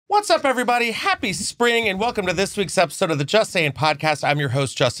What's up, everybody? Happy spring, and welcome to this week's episode of the Just Saying podcast. I'm your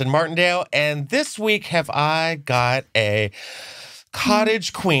host, Justin Martindale, and this week have I got a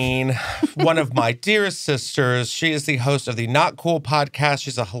cottage queen, one of my dearest sisters. She is the host of the Not Cool podcast.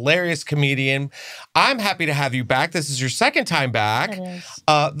 She's a hilarious comedian. I'm happy to have you back. This is your second time back. It is.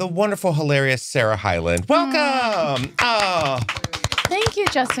 The wonderful, hilarious Sarah Hyland. Welcome. Thank you,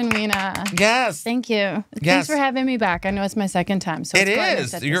 Justin Weena. Yes. Thank you. Thanks for having me back. I know it's my second time, so it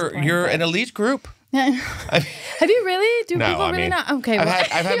is. You're an elite group. Have you really? Do people really not? Okay.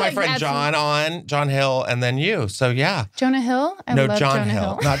 I've had my friend John on, John Hill, and then you. So yeah. Jonah Hill? I love John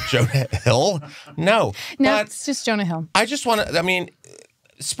Hill. Not Jonah Hill. No. No, it's just Jonah Hill. I just want to,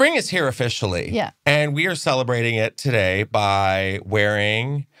 spring is here officially. Yeah. And we are celebrating it today by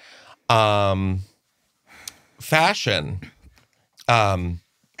wearing fashion.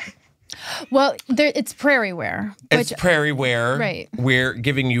 Well, it's prairie wear. It's prairie wear. Right. We're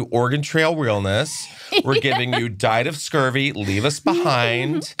giving you Oregon Trail realness. We're giving you died of scurvy, leave us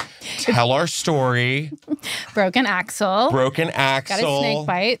behind, tell our story. Broken axle. Got a snake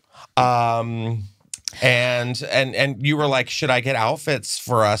bite. And you were like, should I get outfits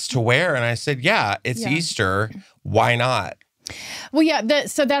for us to wear? And I said, yeah, it's Easter. Why not? Well, yeah.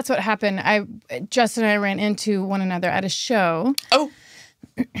 So that's what happened. Justin and I ran into one another at a show. Oh.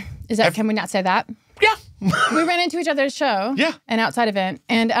 Can we not say that? Yeah. We ran into each other at a show. Yeah. An outside event.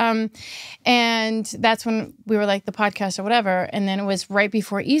 And that's when we were like the podcast or whatever. And then it was right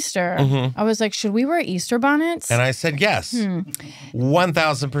before Easter. Mm-hmm. I was like, should we wear Easter bonnets? And I said, yes.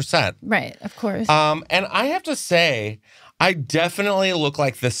 1,000%. Right. Of course. And I have to say, I definitely look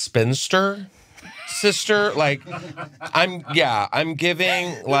like the spinster sister. Like, I'm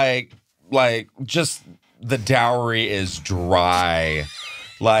giving like just the dowry is dry.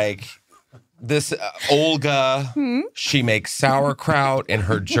 Like this Olga, she makes sauerkraut in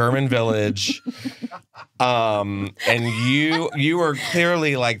her German village. And you are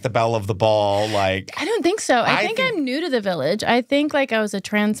clearly like the belle of the ball. Like, I don't think so. I think I'm new to the village. I think like I was a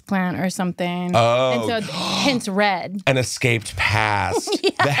transplant or something. Oh. And so hence red. An escaped past.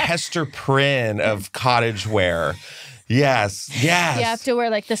 The Hester Prynne of Cottage Wear. Yes. You have to wear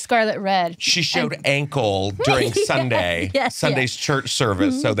like the scarlet red. She showed ankle during Sunday's church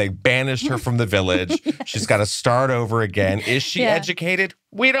service, so they banished her from the village. She's got to start over again. Is she educated?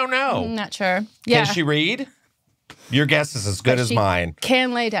 We don't know. I'm not sure. Yeah. Can she read? Your guess is as good as mine.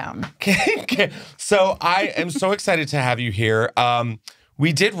 Can lay down. So I am so excited to have you here.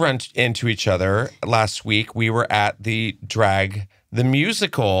 We did run into each other last week. We were at the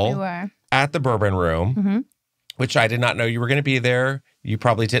musical. We were. At the Bourbon Room. Mm-hmm. Which I did not know you were going to be there. You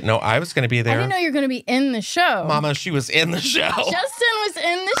probably didn't know I was going to be there. I didn't know you were going to be in the show. Mama, she was in the show. Justin was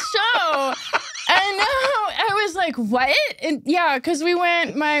in the show. I know. I was like, what? And because we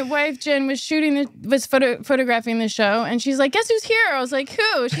went, my wife Jen was photographing the show, and she's like, guess who's here? I was like,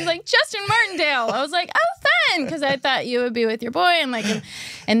 who? She's like, Justin Martindale. I was like, oh, fun, because I thought you would be with your boy,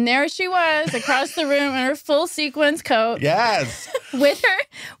 and there she was across the room in her full sequins coat. Yes.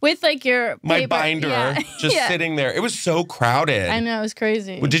 with like your my paper. Yeah. Just sitting there. It was so crowded. I know, it was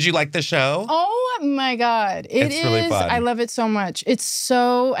crazy. Well, did you like the show? Oh my God. It's really fun. I love it so much.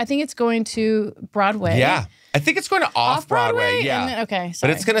 I think it's going to Broadway. Yeah. I think it's going to Off-Broadway. Yeah. Okay.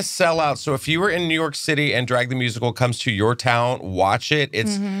 Sorry. But it's going to sell out. So if you were in New York City and Drag the Musical comes to your town, watch it.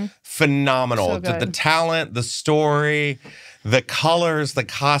 It's phenomenal. So good. The talent, the story, the colors, the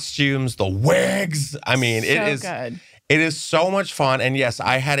costumes, the wigs. I mean, it is good. It is so much fun. And yes,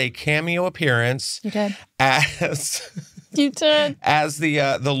 I had a cameo appearance. You did. You did. As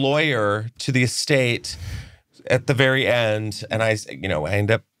the lawyer to the estate at the very end. And I end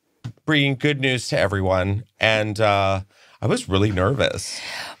up bringing good news to everyone. And I was really nervous.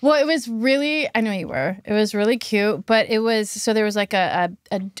 Well, it was really, I know you were. It was really cute, but it was, so there was like a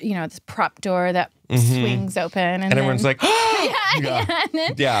this prop door that swings open. And everyone's like,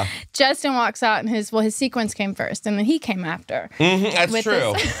 yeah. Justin walks out and his sequence came first and then he came after. That's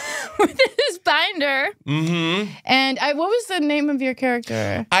true. With his binder. And what was the name of your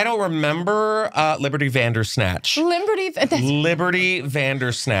character? I don't remember. Liberty Vandersnatch. Liberty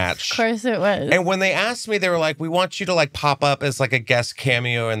Vandersnatch. Of course it was. And when they asked me, they were like, we want you to like pop up as like a guest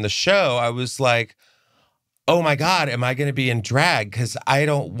cameo in the show. I was like, oh my God, am I going to be in drag? Because I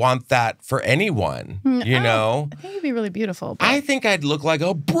don't want that for anyone, you know? I think you'd be really beautiful. I think I'd look like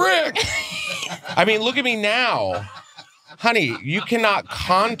a brick. I mean, look at me now. Honey, you cannot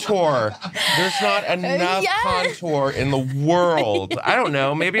contour. There's not enough contour in the world. I don't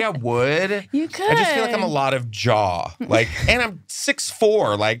know. Maybe I would. You could. I just feel like I'm a lot of jaw. Like, and I'm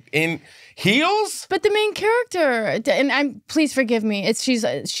 6'4". Like, Heels? But the main character, and please forgive me. She's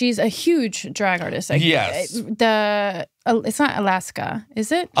a huge drag artist. Like, yes. It's not Alaska,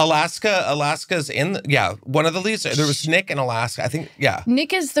 is it? Alaska's in one of the leads. There was Nick in Alaska. I think, yeah.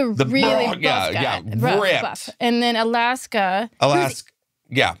 Nick is the really buff guy. Ripped. Buff. And then Alaska.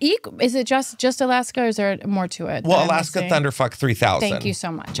 Yeah. Is it just Alaska or is there more to it? Well, Alaska Thunderfuck 3000. Thank you so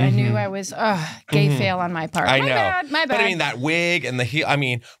much. I knew I was, gay fail on my part. I know. My bad. But I mean, that wig and the heel,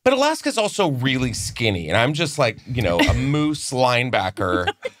 but Alaska's also really skinny. And I'm just like, a moose linebacker,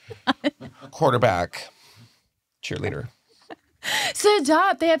 quarterback, cheerleader.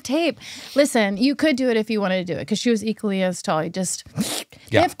 Stop. They have tape. Listen, you could do it if you wanted to do it because she was equally as tall.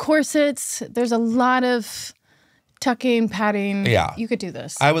 They have corsets. There's a lot of tucking, padding. Yeah. You could do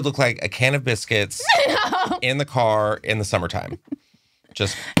this. I would look like a can of biscuits in the car in the summertime.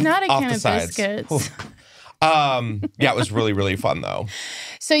 Just not a off can the of sides. biscuits. It was really, really fun though.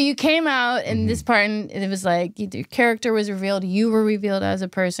 So you came out in this part and it was like your character was revealed. You were revealed as a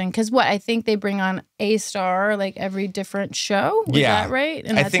person. Because I think they bring on a star like every different show. Was that right?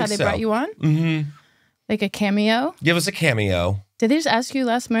 And that's how they brought you on? Mm-hmm. Like a cameo? Give us a cameo. Did they just ask you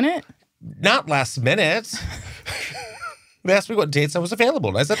last minute? Not last minute. They asked me what dates I was available,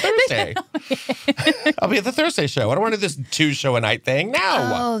 and I said Thursday. I'll be at the Thursday show. I don't want to do this 2-show-a-night thing. No.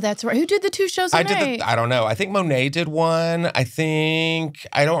 Oh, that's right. Who did the 2 shows a night? I don't know. I think Monet did one. I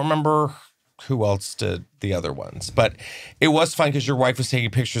don't remember who else did the other ones. But it was fun because your wife was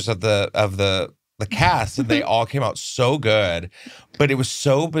taking pictures of the cast, and they all came out so good. But it was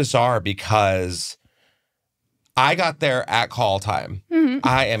so bizarre because I got there at call time. Mm-hmm.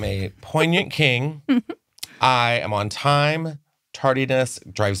 I am a poignant king. I am on time. Tardiness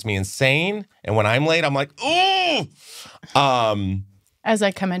drives me insane. And when I'm late, I'm like, ooh. As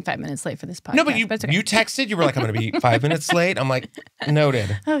I come in 5 minutes late for this podcast. No, but you texted. You were like, I'm going to be 5 minutes late. I'm like,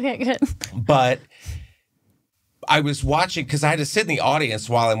 noted. Okay, good. But I was watching because I had to sit in the audience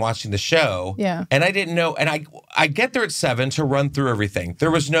while I'm watching the show. Yeah. And I didn't know. And I get there at 7 to run through everything. There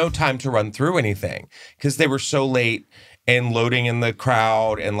was no time to run through anything because they were so late and loading in the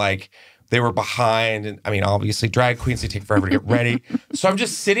crowd and like, they were behind. And obviously drag queens, they take forever to get ready. So I'm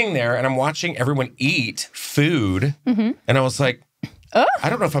just sitting there and I'm watching everyone eat food. Mm-hmm. And I was like, I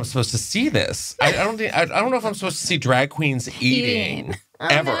don't know if I'm supposed to see this. I don't know if I'm supposed to see drag queens eating.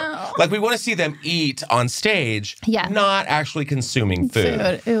 Ever. No. Like we want to see them eat on stage, not actually consuming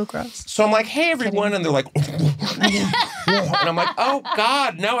food. Ew, gross. So I'm like, hey, everyone. And they're like, and I'm like, oh,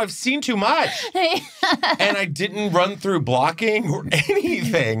 God, no, I've seen too much. And I didn't run through blocking or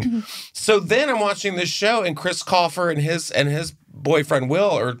anything. So then I'm watching this show and Chris Colfer and his boyfriend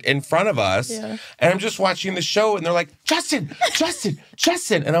Will are in front of us. Yeah. And I'm just watching the show and they're like, Justin.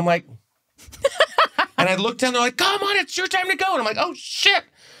 And I'm like... And I looked down, they're like, come on, it's your time to go. And I'm like, oh, shit.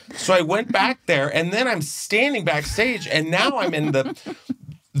 So I went back there, and then I'm standing backstage, and now I'm in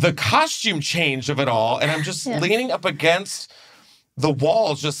the costume change of it all, and I'm just leaning up against the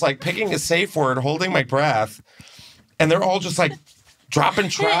wall, just like picking a safe word, holding my breath. And they're all just like dropping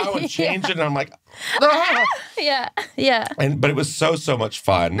trow and changing, and I'm like, ah! Yeah. But it was so much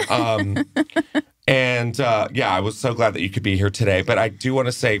fun. And I was so glad that you could be here today. But I do want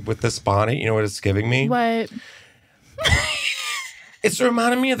to say with this bonnet, you know what it's giving me? What? It's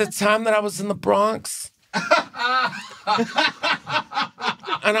reminding me of the time that I was in the Bronx.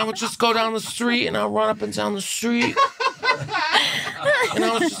 And I would just go down the street and I'd run up and down the street. And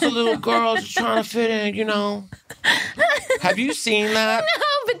I was just a little girl just trying to fit in, Have you seen that? No,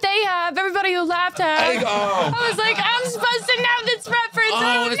 but they have. Everybody who laughed have. I was like, I'm supposed to know this reference.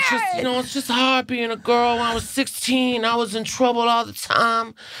 Oh, it's just, it's just hard being a girl. When I was 16, I was in trouble all the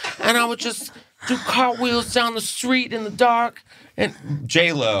time. And I would just do cartwheels down the street in the dark. And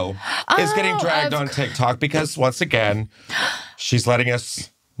J-Lo is getting dragged on TikTok because, once again, she's letting us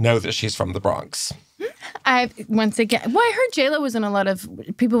know that she's from the Bronx. I heard J-Lo was in a lot of...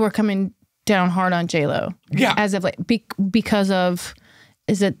 People were coming down hard on J-Lo. Yeah. As of because of...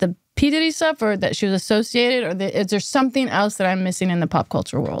 Is it the P. Diddy stuff or that she was associated? Or is there something else that I'm missing in the pop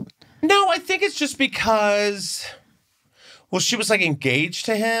culture world? No, I think it's just because... Well, she was like engaged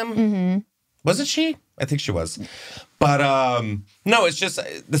to him. Mm-hmm. Wasn't she? I think she was. But no, it's just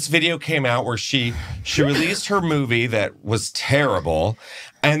this video came out where she released her movie that was terrible.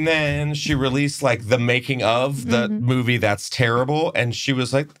 And then she released like the making of the movie that's terrible. And she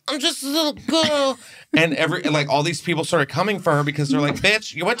was like, I'm just a little girl. And all these people started coming for her because they're like,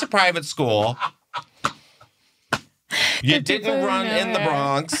 bitch, you went to private school. You didn't run in the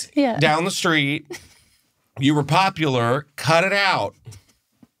Bronx down the street. You were popular. Cut it out.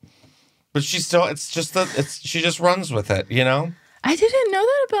 But she just runs with it, I didn't know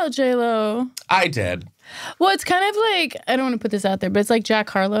that about J-Lo. I did. Well, it's kind of like, I don't want to put this out there, but it's like Jack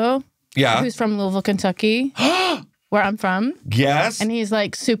Harlow. Yeah. Who's from Louisville, Kentucky. Where I'm from. Yes. And he's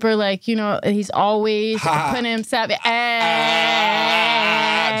like super like, you know, he's always putting himself, just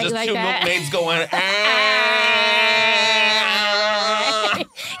like two that. milkmaids going,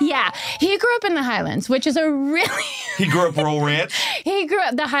 Yeah. He grew up in the Highlands, which is a really... He grew up real rich?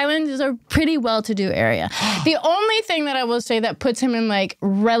 The Highlands is a pretty well-to-do area. The only thing that I will say that puts him in like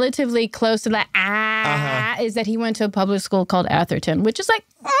relatively close to the is that he went to a public school called Atherton, which is like...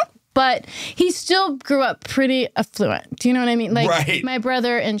 But he still grew up pretty affluent. Do you know what I mean? Like my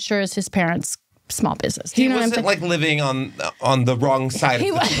brother insures his parents' small business. Do you know what I'm saying? He wasn't like living on the wrong side of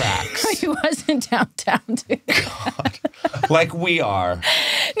the tracks. He wasn't downtown, dude. God. Like we are.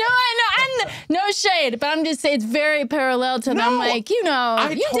 No, I know. No shade, but I'm just saying it's very parallel to them. Like, you know,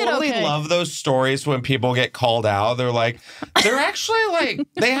 I totally love those stories when people get called out. They're like, they're actually like,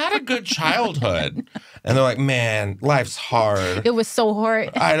 they had a good childhood. And they're like, man, life's hard. It was so hard.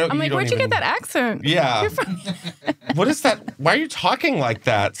 I'm like, where'd you get that accent? Yeah. What is that? Why are you talking like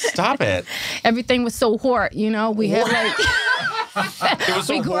that? Stop it. Everything was so hard, you know? We had like... It was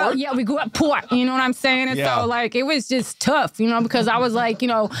so hard? We grew up poor, you know what I'm saying? And so, like, it was just tough, you know, because I was like, you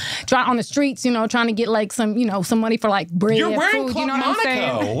know, trying on the streets, you know, trying to get like some, you know, some money for like bread. You're wearing food, Club you know what Monaco.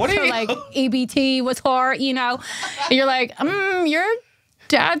 I'm saying? What are so, you? Like, EBT was hard, you know? And you're like, your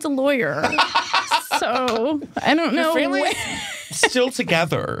dad's a lawyer. So, I don't know. Your family's still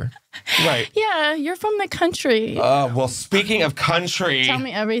together. Right. Yeah, you're from the country. Well, speaking of country. Tell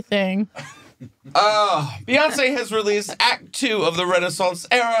me everything. Beyonce has released Act 2 of the Renaissance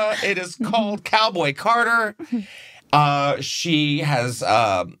era. It is called Cowboy Carter. She has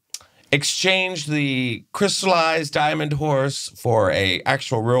exchanged the crystallized diamond horse for a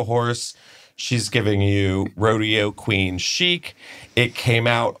actual real horse. She's giving you Rodeo Queen chic. It came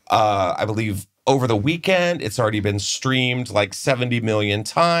out, I believe, over the weekend. It's already been streamed like 70 million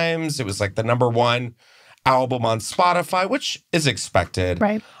times. It was like the #1 album on Spotify, which is expected.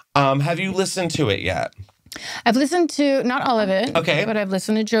 Right. Have you listened to it yet? I've listened to, not all of it. Okay. But I've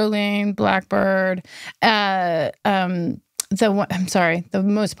listened to Jolene, Blackbird, the one, I'm sorry, the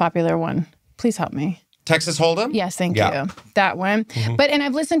most popular one. Please help me. Texas Hold'em? Yes, thank you. That one. And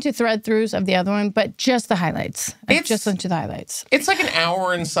I've listened to through-throughs of the other one, but just the highlights. I've just listened to the highlights. It's like an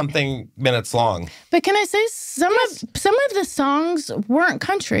hour and something minutes long. But can I say some of the songs weren't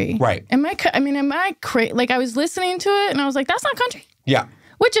country? Right. Am I crazy? Like I was listening to it and I was like, that's not country. Yeah.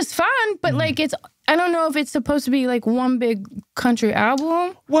 Which is fun, but like I don't know if it's supposed to be like one big country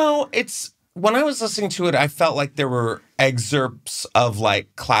album. Well, when I was listening to it, I felt like there were excerpts of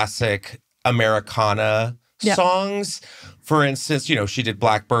like classic Americana songs. For instance, you know, she did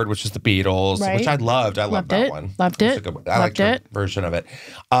Blackbird, which is the Beatles, which I loved. I loved that one. Loved it. I liked her version of it.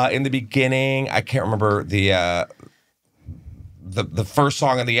 In the beginning, I can't remember the first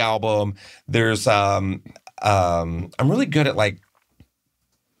song on the album. There's I'm really good at like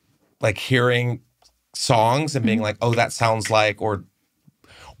hearing songs and being like, oh, that sounds like, or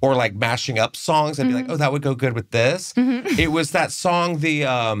like mashing up songs and be like, oh, that would go good with this. It was that song,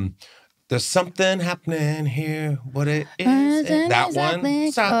 there's something happening here. What it is. That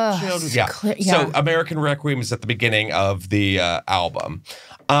one. Stop, children. Yeah. So American Requiem is at the beginning of the album.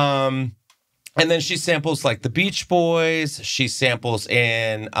 And then she samples like the Beach Boys. She samples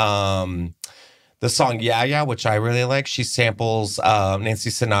in the song Yeah Yeah, which I really like. She samples Nancy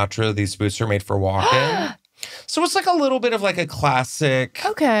Sinatra, These Boots Are Made for Walking. So it's like a little bit of like a classic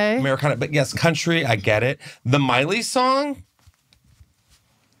Americana. But yes, country, I get it. The Miley song.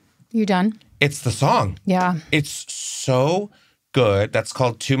 You done? It's the song. Yeah. It's so good. That's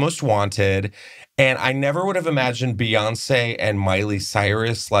called Two Most Wanted. And I never would have imagined Beyonce and Miley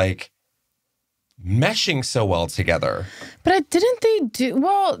Cyrus like meshing so well together. But didn't they do...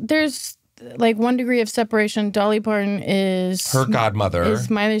 Well, there's like 1 degree of separation. Dolly Parton is... her godmother. Is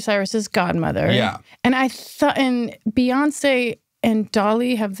Miley Cyrus's godmother. Yeah. And I thought... And Beyonce and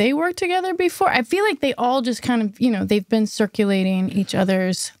Dolly, have they worked together before? I feel like they all just kind of, you know, they've been circulating each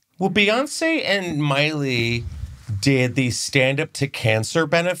other's... Well, Beyonce and Miley did the Stand Up to Cancer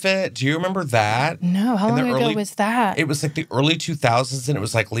benefit. Do you remember that? No, how long ago was that? It was like the early 2000s, and it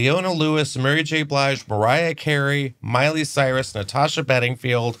was like Leona Lewis, Mary J. Blige, Mariah Carey, Miley Cyrus, Natasha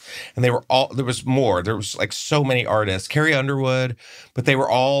Bedingfield, and they were all, there was more. There was like so many artists, Carrie Underwood, but they were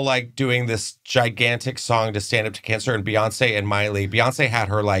all like doing this gigantic song to Stand Up to Cancer, and Beyonce and Miley. Beyonce had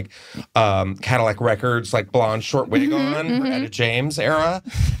her like Cadillac Records, like blonde short wig on, her Etta James era,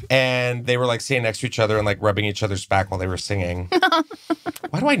 and they were like standing next to each other and like rubbing each other's years back while they were singing.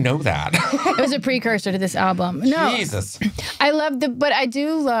 Why do I know that? It was a precursor to this album. No, Jesus. I love but I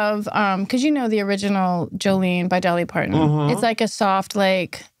do love, because you know the original Jolene by Dolly Parton. Mm-hmm. It's like a soft,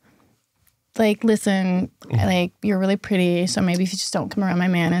 like, listen, like, you're really pretty, so maybe if you just don't come around my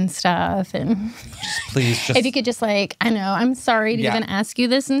man and stuff, and Please, just... if you could just, like, I know, I'm sorry to even ask you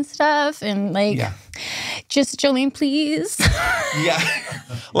this and stuff, and, like, just, Jolene, please. Yeah.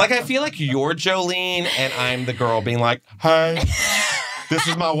 Like, I feel like you're Jolene, and I'm the girl being like, hey, this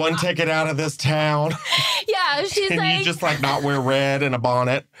is my one ticket out of this town. Yeah, she's Can like... you just, like, not wear red and a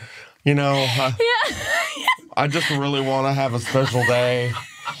bonnet? You know? Yeah. I just really want to have a special day.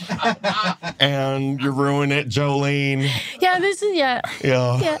 And you ruin it, Jolene. Yeah, this is, yeah.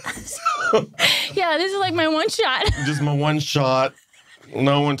 Yeah, this is like my one shot. just my one shot.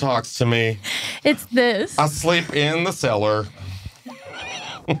 No one talks to me. It's this. I sleep in the cellar.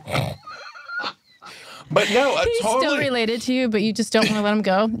 But no, He's totally. still related to you, but you just don't want to let him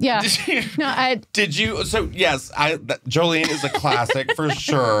go. Yeah. Did you? So yes, Jolene is a classic for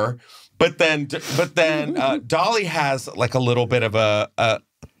sure. But then Dolly has like a little bit of a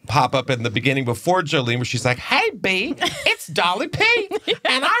pop up in the beginning before Jolene, where she's like, "Hey, B, it's Dolly P,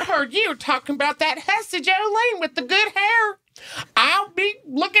 and I heard you talking about that Hesse Jolene with the good hair. I'll be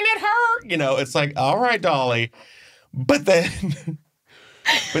looking at her." You know, it's like, all right, Dolly. But then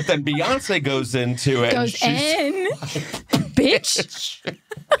Beyonce goes into it. Bitch.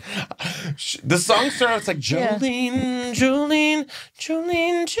 The song starts like, Jolene, Jolene,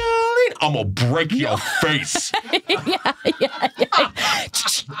 Jolene, Jolene. I'm gonna break your face.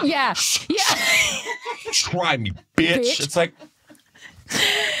 Yeah. Try me, bitch. It's like,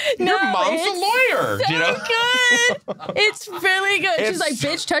 No, your mom's a lawyer. So you know? good. It's really good. She's like,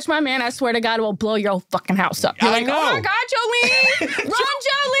 bitch, touch my man. I swear to God, it will blow your whole fucking house up. You're I like, know. oh my God, Jolene. Run,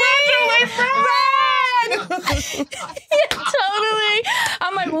 Jolene. Run. Yeah, totally.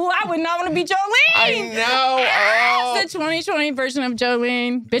 I'm like, well, I would not want to be Jolene. I know. It's the 2020 version of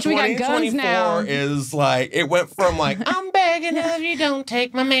Jolene. Bitch, we got guns now. 2024 is like, it went from like, I'm begging of you, don't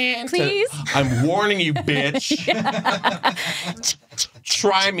take my man. Please. To, I'm warning you, bitch.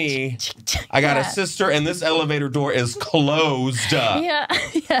 Try me. I got a sister, and this elevator door is closed. Yeah.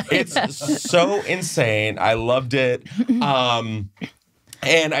 It's so insane. I loved it.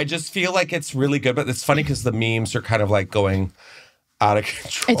 And I just feel like it's really good, but it's funny because the memes are kind of like going out of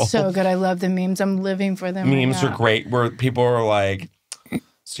control. It's so good. I love the memes. I'm living for them. Memes right are great where people are like,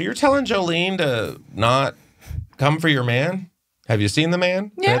 so you're telling Jolene to not come for your man? Have you seen the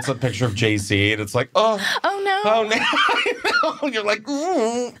man? Yeah. And it's a picture of JC, and it's like, oh no. I know. You're like,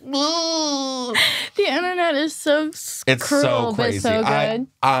 ooh. The internet is so It's cruel, so crazy. but so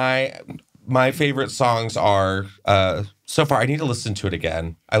good. My favorite songs are, so far, I need to listen to it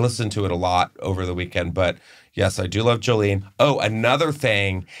again. I listened to it a lot over the weekend, but yes, I do love Jolene. Oh, another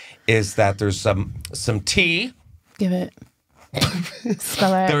thing is that there's some tea. Give it.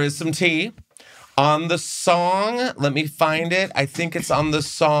 Spell it. There is some tea on the song. Let me find it. I think it's on the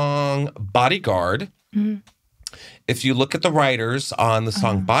song Bodyguard. Mm-hmm. If you look at the writers on the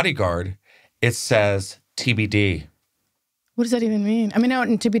song Bodyguard, it says TBD. What does that even mean? I mean,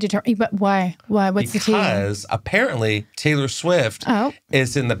 no, to be determined, but why? What's the tea? Because apparently Taylor Swift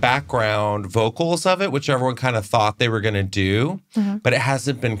is in the background vocals of it, which everyone kind of thought they were going to do, but it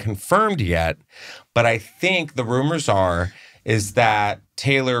hasn't been confirmed yet. But I think the rumors is that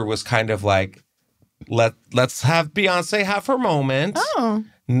Taylor was kind of like, let's have Beyonce have her moment. Oh.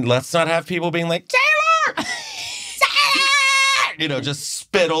 Let's not have people being like, Taylor! You know, just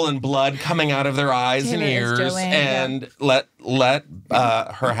spittle and blood coming out of their eyes Taylor and ears, Jolene, and let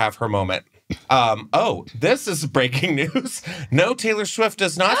her have her moment. This is breaking news. No, Taylor Swift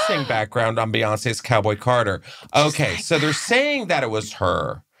does not sing background on Beyonce's Cowboy Carter. Okay, so they're saying that it was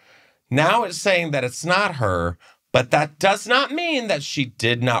her. Now it's saying that it's not her, but that does not mean that she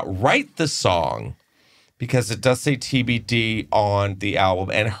did not write the song, because it does say TBD on the album.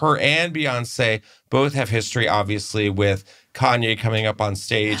 And her and Beyonce both have history, obviously, with Kanye coming up on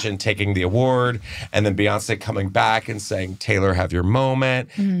stage and taking the award, and then Beyonce coming back and saying, Taylor, have your moment.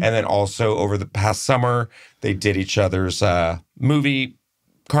 And then also over the past summer, they did each other's movie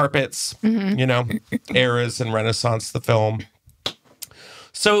carpets, you know, Eras and Renaissance, the film.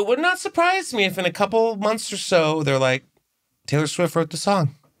 So it would not surprise me if in a couple months or so, they're like, Taylor Swift wrote the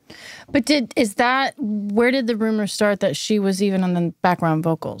song. But where did the rumor start that she was even on the background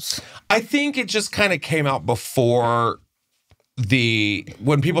vocals? I think it just kind of came out before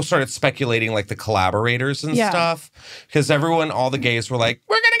when people started speculating like the collaborators and stuff, because all the gays were like,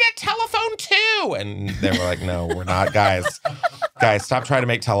 we're going to get Telephone 2. And they were like, no, we're not, guys. Guys, stop trying to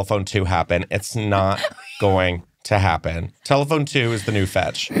make Telephone 2 happen. It's not going to happen. Telephone 2 is the new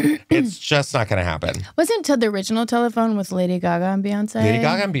fetch. It's just not going to happen. Wasn't the original Telephone with Lady Gaga and Beyonce? Lady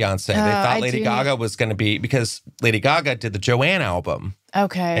Gaga and Beyonce. They thought Lady Gaga was going to be, because Lady Gaga did the Joanne album.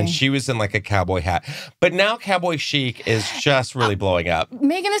 Okay. And she was in like a cowboy hat. But now Cowboy Chic is just really blowing up.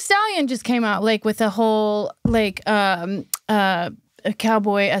 Megan Thee Stallion just came out like with a whole like a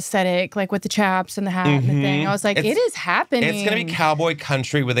cowboy aesthetic, like with the chaps and the hat and the thing. I was like, it is happening. It's going to be cowboy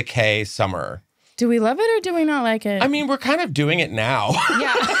country with a K summer. Do we love it or do we not like it? I mean, we're kind of doing it now.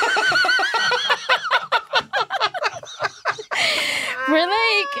 Yeah. We're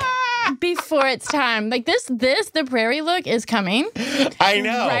like before it's time. Like the prairie look is coming. I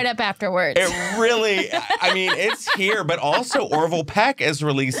know. Right up afterwards. It really, I mean, it's here, but also Orville Peck is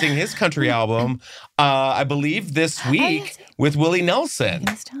releasing his country album, I believe this week with Willie Nelson.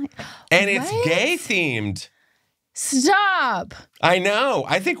 And it's gay themed. Stop. I know.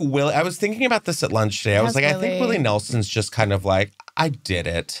 I think I was thinking about this at lunch today. I was like, I think Willie Nelson's just kind of like, I did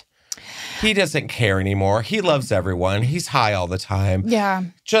it. He doesn't care anymore. He loves everyone. He's high all the time. Yeah.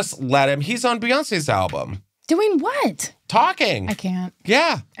 Just let him. He's on Beyonce's album. Doing what? Talking. I can't.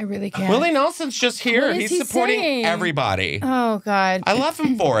 Yeah. I really can't. Willie Nelson's just here. What is He's he supporting saying? everybody. Oh, God. I love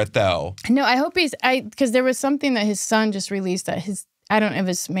him for it, though. No, I hope because there was something that his son just released that I don't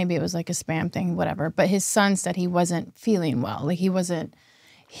know, maybe it was like a spam thing, whatever. But his son said he wasn't feeling well. Like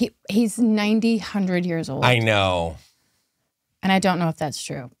he's 90, 100 years old. I know. And I don't know if that's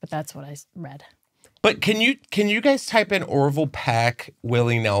true, but that's what I read. But can you guys type in Orville Peck,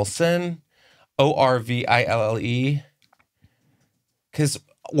 Willie Nelson, Orville? Because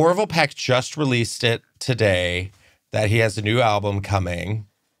Orville Peck just released it today that he has a new album coming.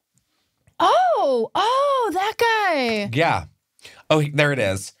 Oh, that guy. Yeah. Oh, there it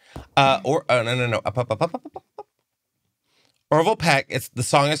is. No. Orville Peck. The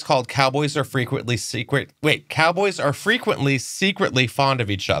song is called "Cowboys Are Frequently Secretly Fond of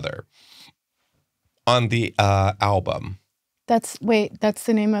Each Other." On the album. That's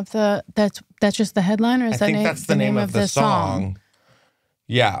the name of the that's just the headline, or is I think that's the name of the song.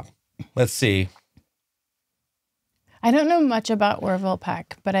 Yeah. Let's see. I don't know much about Orville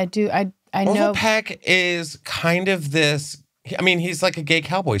Peck, but I know Orville Peck is kind of this. I mean, he's like a gay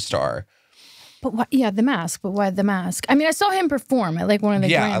cowboy star. But why, yeah, The Mask. But why The Mask? I mean, I saw him perform at like one of the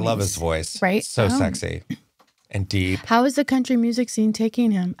Grammys. I love his voice. Right? So sexy and deep. How is the country music scene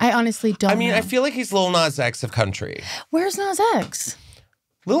taking him? I honestly don't know. I feel like he's Lil Nas X of country. Where's Nas X?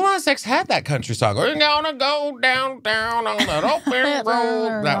 Lil Nas X had that country song. We're gonna go downtown on that open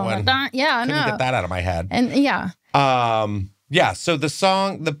road. That one. Yeah, I know. Couldn't get that out of my head. And yeah. So the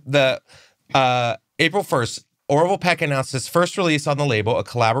song, April 1st, Orville Peck announced his first release on the label, a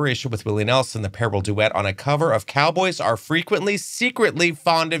collaboration with Willie Nelson. The pair will duet on a cover of "Cowboys Are Frequently Secretly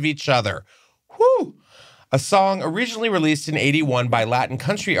Fond of Each Other." Whew! A song originally released in '81 by Latin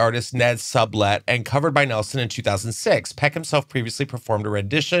country artist Ned Sublette and covered by Nelson in 2006. Peck himself previously performed a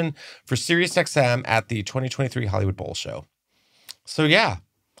rendition for SiriusXM at the 2023 Hollywood Bowl show. So yeah,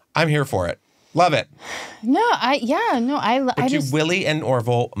 I'm here for it. Love it. No, I do Willie and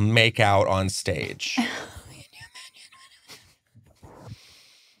Orville make out on stage?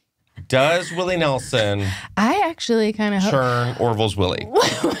 Does Willie Nelson I actually kind of churn Orville's Willie?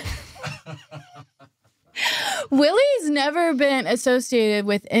 Willie's never been associated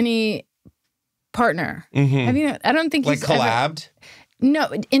with any partner. Have you? I don't think he's collabed. No,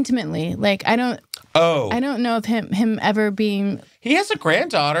 intimately. Like I don't know of him ever being. He has a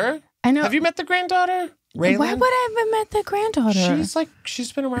granddaughter. I know. Have you met the granddaughter? Raylan? Why would I have met the granddaughter?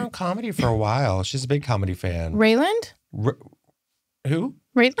 She's been around comedy for a while. She's a big comedy fan. Rayland? Who?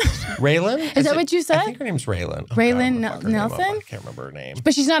 Raylan? Is that what you said? I think her name's Raylan. Raylan Nelson? I can't remember her name.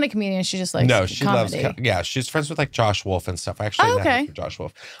 But she's not a comedian. She just likes she comedy. loves. Yeah, she's friends with like Josh Wolf and stuff. I actually met her for Josh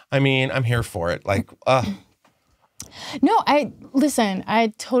Wolf. I mean, I'm here for it. Like, No, I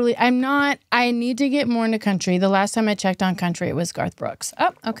need to get more into country. The last time I checked on country, it was Garth Brooks.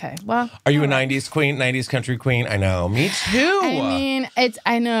 Oh, okay. Well. Are you a 90s queen, 90s country queen? I know. Me too. I mean,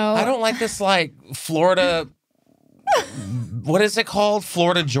 I know. I don't like this like Florida, what is it called?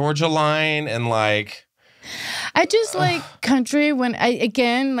 Florida Georgia line and like. I just like country when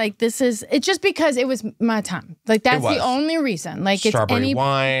it's just because it was my time. Like that's the only reason. Like Strawberry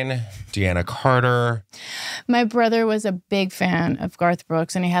Wine, Deanna Carter. My brother was a big fan of Garth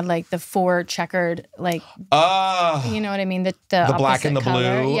Brooks, and he had like the 4 checkered like. You know what I mean? The black and the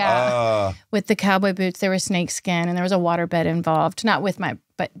color. blue. Yeah. With the cowboy boots, they were snakeskin, and there was a waterbed involved. Not with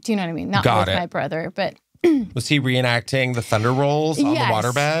but do you know what I mean? Not with my brother, but. Was he reenacting the thunder rolls on the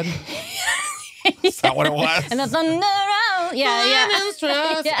waterbed? Is that what it was? And the thunder roll. Yeah.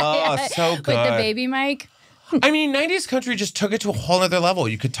 So good. With the baby mic. I mean, 90s country just took it to a whole other level.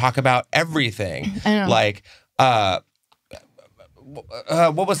 You could talk about everything. I know. Like, what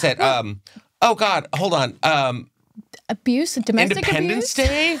was it? Oh, God, hold on. Abuse, domestic Independence abuse?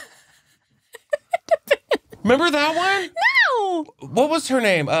 Day? Remember that one? No. What was her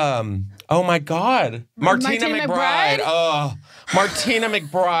name? Oh, my God. Martina McBride. Oh, Martina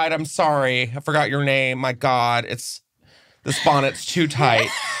McBride. I'm sorry. I forgot your name. My God. This bonnet's too tight.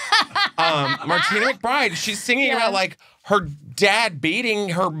 Martina McBride, she's singing about like her dad beating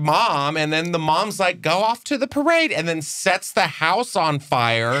her mom, and then the mom's like, go off to the parade, and then sets the house on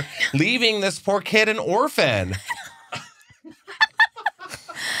fire, leaving this poor kid an orphan.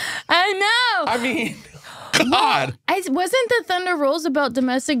 I know. I mean, God. Wasn't the Thunder Rolls about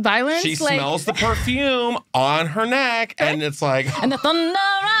domestic violence? She smells the perfume on her neck, and it's like... And the thunder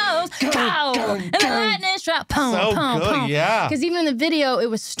rolls, pow, and the lightning strike, pum, So pum, good, pum. yeah. Because even in the video, it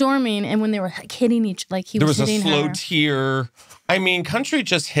was storming, and when they were like hitting he There was was a hitting slow her. tear. I mean, country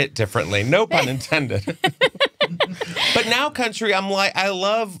just hit differently. No pun intended. But now country, I'm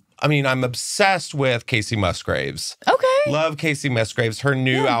obsessed with Casey Musgraves. Okay. Love Casey Musgraves. Her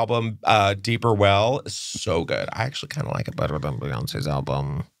new album, Deeper Well, is so good. I actually kind of like it better than Beyonce's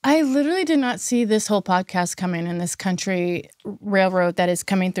album. I literally did not see this whole podcast coming in this country railroad that is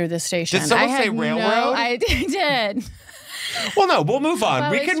coming through this station. Did someone say railroad? I did. Well, no, we'll move on.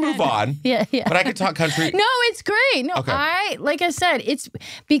 Well, we can move on. Yeah. But I could talk country. No, it's great. No, Okay. like I said, it's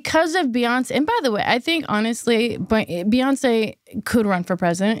because of Beyonce. And by the way, I think honestly, Beyonce could run for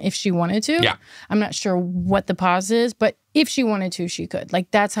president if she wanted to. Yeah. I'm not sure what the pause is, but if she wanted to, she could. Like,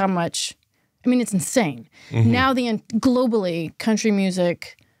 that's how much, I mean, it's insane. Mm-hmm. Now globally, country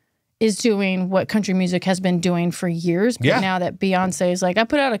music is doing what country music has been doing for years. But now that Beyonce is like, I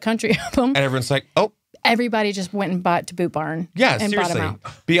put out a country album. And everyone's like, oh. Everybody just went and bought to Boot Barn. Yeah, and seriously. bought 'em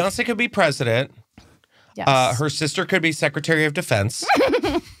out. Beyonce could be president. Yes. Her sister could be Secretary of Defense.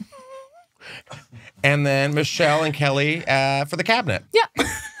 And then Michelle and Kelly for the cabinet. Yeah.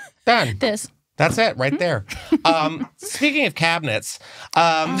 Done. That's it right there. Speaking of cabinets,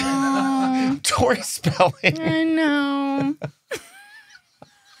 Tori Spelling. I know.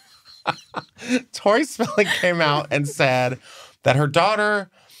 Tori Spelling came out and said that her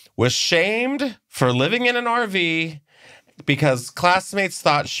daughter was shamed for living in an RV because classmates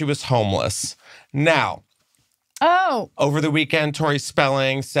thought she was homeless. Now, over the weekend, Tori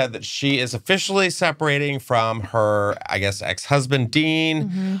Spelling said that she is officially separating from her, I guess, ex-husband,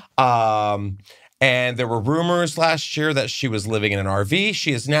 Dean. And there were rumors last year that she was living in an RV.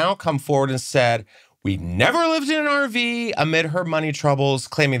 She has now come forward and said, we never lived in an RV amid her money troubles,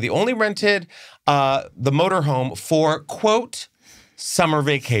 claiming they only rented the motorhome for, quote, summer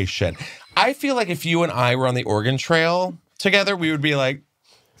vacation. I feel like if you and I were on the Oregon Trail together, we would be like,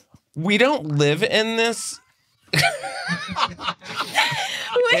 we don't live in this.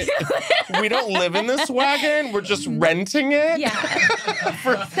 We don't live in this wagon. We're just renting it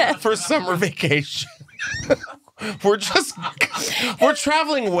for summer vacation. We're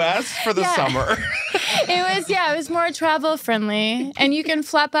traveling west for the summer. It was more travel friendly, and you can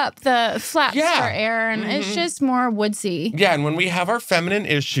flap up the flaps for air, and it's just more woodsy. Yeah, and when we have our feminine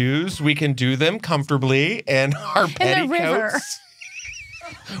issues, we can do them comfortably in our petticoats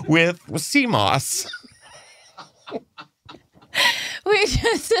with sea moss. We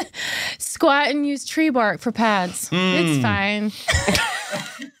just squat and use tree bark for pads. It's fine.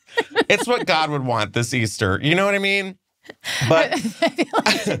 It's what God would want this Easter. You know what I mean? But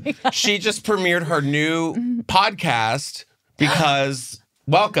she just premiered her new podcast because,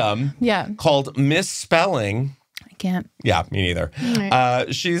 called Misspelling. I can't. Yeah, me neither. Right.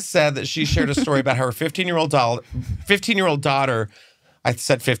 She said that she shared a story about how her 15-year-old daughter, I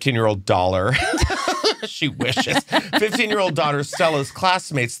said 15-year-old dollar. She wishes. 15-year-old daughter Stella's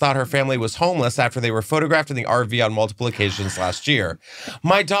classmates thought her family was homeless after they were photographed in the RV on multiple occasions last year.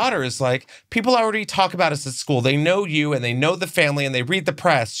 My daughter is like, people already talk about us at school. They know you and they know the family and they read the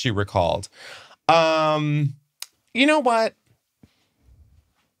press, she recalled. You know what?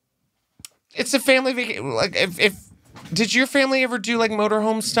 It's a family vacation. Like, if did your family ever do like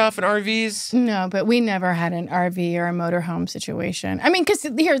motorhome stuff and RVs? No, but we never had an RV or a motorhome situation. I mean, because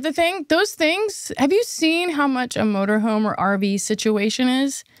here's the thing, those things, have you seen how much a motorhome or RV situation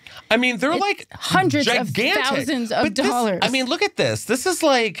is? I mean, they're like hundreds gigantic. of thousands of dollars. I mean, look at this. This is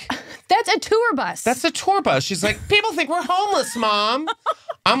like... That's a tour bus. That's a tour bus. She's like, people think we're homeless, Mom.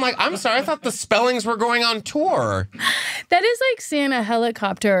 I'm like, I'm sorry. I thought the Spellings were going on tour. That is like seeing a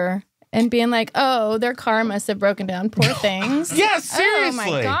helicopter and being like, oh, their car must have broken down. Poor things. Yeah, seriously.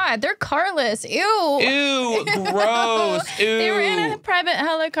 Oh my God, they're carless. Ew. Ew, gross. Ew. They were in a private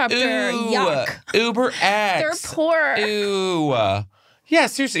helicopter. Ew. Yuck. Uber X. They're poor. Ew. Yeah,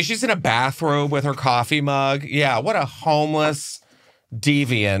 seriously. She's in a bathrobe with her coffee mug. Yeah, what a homeless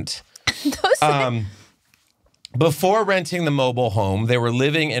deviant. Before renting the mobile home, they were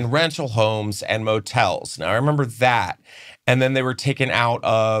living in rental homes and motels. Now, I remember that. And then they were taken out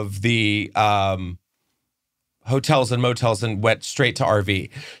of the hotels and motels and went straight to RV.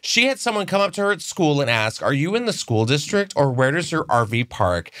 She had someone come up to her at school and ask, are you in the school district or where does your RV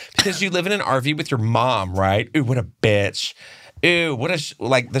park? Because you live in an RV with your mom, right? Ooh, what a bitch. Ew, what a,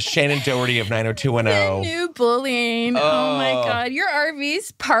 like the Shannon Doherty of 90210. The new bullying. Oh my God. Your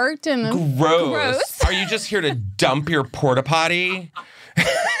RV's parked in the gross. Are you just here to dump your porta potty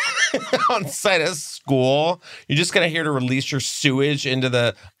on site of school? You're just going to here to release your sewage into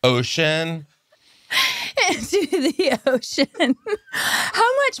the ocean? Into the ocean.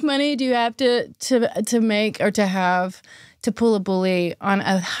 How much money do you have to make or to have to pull a bully on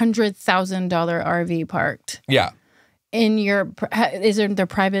 $100,000 RV parked? Yeah. In your, is it their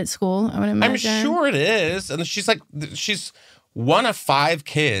private school? I would imagine. I'm sure it is. And she's one of 5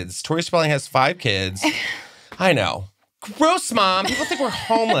 kids. Tori Spelling has 5 kids. I know. Gross, Mom. People think we're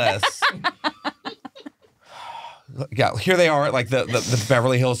homeless. Yeah, here they are at like the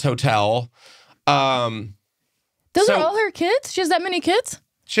Beverly Hills Hotel. Those are all her kids? She has that many kids?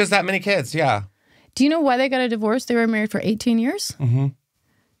 She has that many kids, yeah. Do you know why they got a divorce? They were married for 18 years? Mm-hmm.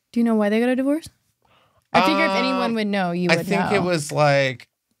 Do you know why they got a divorce? I figure if anyone would know, you would know. I think it was like,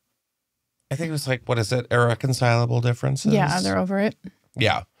 what is it? Irreconcilable differences? Yeah, they're over it.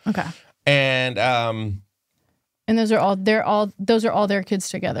 Yeah. Okay. And those are all their kids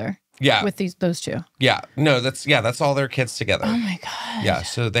together. Yeah. With those two. Yeah. No, that's all their kids together. Oh my God. Yeah.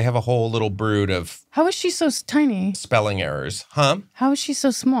 So they have a whole little brood of How is she so tiny? spelling errors. Huh? How is she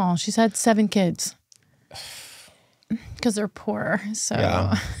so small? She's had 7 kids. Because they're poor. So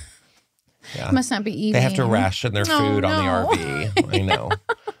yeah. Yeah. Must not be eating. They have to ration their food on the RV. I know.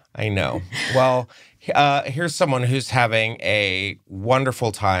 I know. Well, here's someone who's having a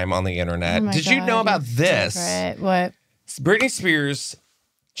wonderful time on the internet. Did you know about this? What? Britney Spears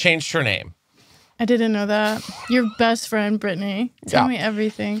changed her name. I didn't know that. Your best friend, Britney. Tell me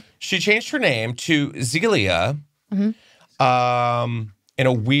everything. She changed her name to Zelia. In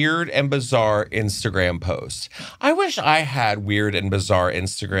a weird and bizarre Instagram post. I wish I had weird and bizarre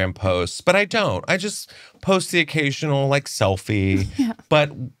Instagram posts, but I don't. I just post the occasional like selfie. Yeah.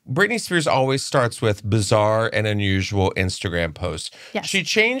 But Britney Spears always starts with bizarre and unusual Instagram posts. Yes. She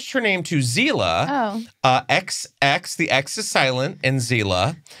changed her name to Zila. Oh. XX, the X is silent in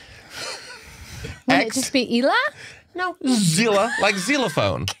Zila. Would it just be Ela? No, Zila, like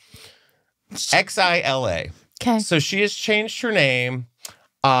xylophone. Xila. Okay. So she has changed her name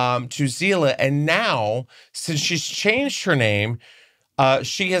to Zila, and now, since she's changed her name,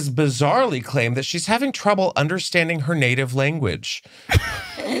 she has bizarrely claimed that she's having trouble understanding her native language.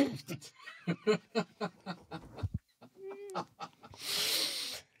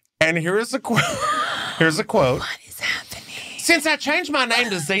 And here's a quote. What is happening? Since I changed my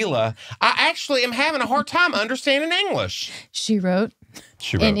name to Zila, I actually am having a hard time understanding English. She wrote.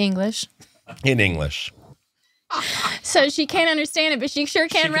 In English. In English. So she can't understand it, but she sure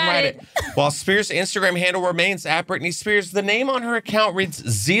can write it. While Spears' Instagram handle remains at Britney Spears, the name on her account reads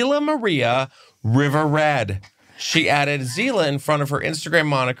Zila Maria River Red. She added Zila in front of her Instagram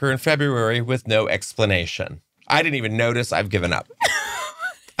moniker in February with no explanation. I didn't even notice. I've given up.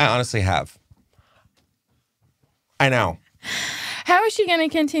 I honestly have. I know. How is she going to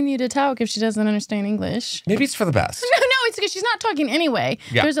continue to talk if she doesn't understand English? Maybe it's for the best. No, it's because she's not talking anyway.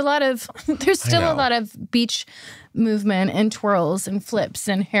 Yeah. There's still a lot of beach movement and twirls and flips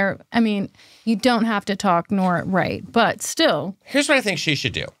and hair. I mean, you don't have to talk nor write, but still. Here's what I think she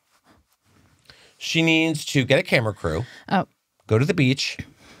should do. She needs to get a camera crew. Oh. Go to the beach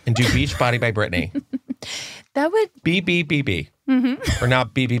and do Beach Body by Britney. That would... BBBB. Mm-hmm. Or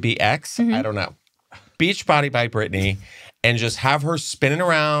not BBBX. Mm-hmm. I don't know. Beach Body by Britney. And just have her spinning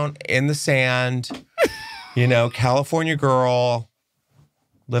around in the sand, you know, California girl,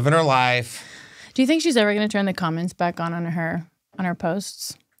 living her life. Do you think she's ever going to turn the comments back on her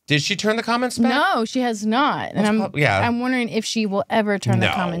posts? Did she turn the comments back? No, she has not. And I'm wondering if she will ever turn the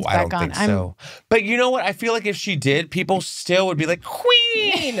comments back on. I don't think so. But you know what? I feel like if she did, people still would be like,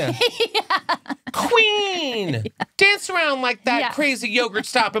 Queen! Yeah. Queen! Yeah. Dance around like that crazy yogurt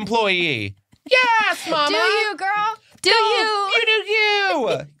stop employee. Yes, mama! Do you, girl? Do you? You do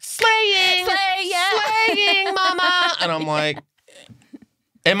you. Slaying. Slay, yeah. Slaying, mama. And I'm like,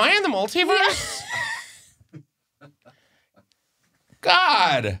 Am I in the multiverse?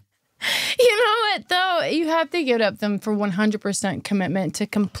 God. You know what, though? You have to give up them for 100% commitment to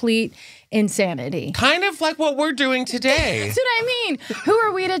complete insanity. Kind of like what we're doing today. That's what I mean. Who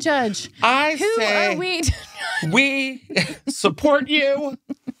are we to judge? Who are we to judge? We support you.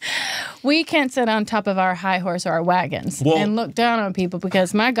 We can't sit on top of our high horse or our wagons and look down on people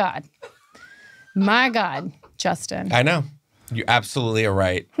because, my God, Justin. I know. You absolutely are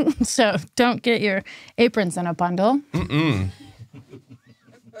right. So don't get your aprons in a bundle.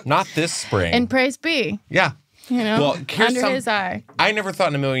 Not this spring. And praise be. Yeah. You know, under his eye. I never thought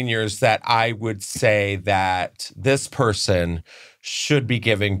in a million years that I would say that this person should be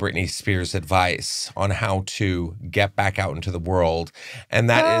giving Britney Spears advice on how to get back out into the world. And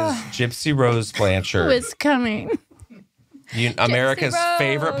that is Gypsy Rose Blanchard. Who is coming? America's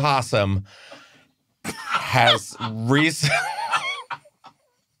favorite possum has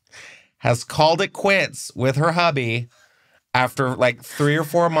has called it quits with her hubby after like 3 or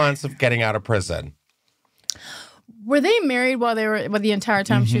 4 months of getting out of prison. Were they married while the entire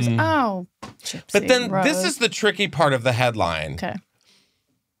time she was? Oh, Gypsy but then Rose. This is the tricky part of the headline. Okay.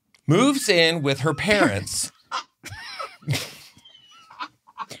 Moves in with her parents.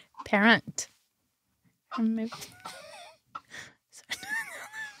 Parent. Maybe.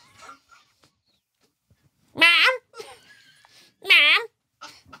 Mom?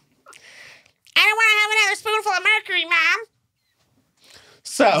 I don't want to have another spoonful of mercury, Mom.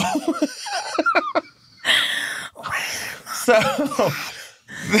 So.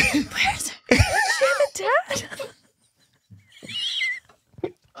 Where's her? Does she have a dad?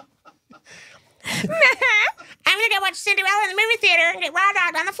 I'm going to go watch Cinderella in the movie theater and get raw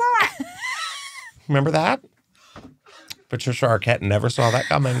dogged on the floor. Remember that? Patricia Arquette never saw that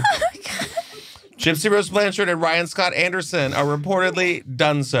coming. Gypsy Rose Blanchard and Ryan Scott Anderson are reportedly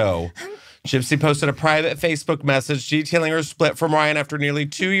done so. Gypsy posted a private Facebook message detailing her split from Ryan after nearly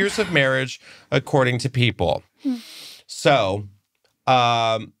 2 years of marriage, according to People. So,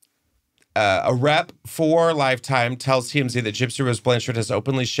 a rep for Lifetime tells TMZ that Gypsy Rose Blanchard has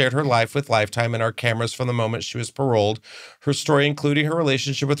openly shared her life with Lifetime and our cameras from the moment she was paroled. Her story, including her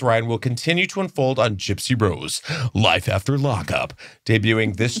relationship with Ryan, will continue to unfold on Gypsy Rose, Life After Lockup,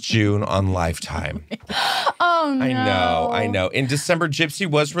 debuting this June on Lifetime. Oh, no. I know. In December, Gypsy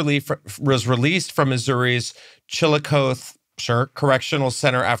was released from Missouri's Chillicothe Correctional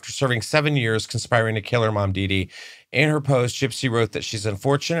Center after serving 7 years conspiring to kill her mom, Dee Dee. In her post, Gypsy wrote that she's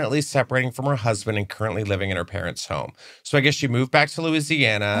unfortunately separating from her husband and currently living in her parents' home. So I guess she moved back to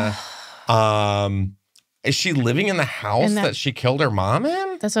Louisiana. Is she living in the house that she killed her mom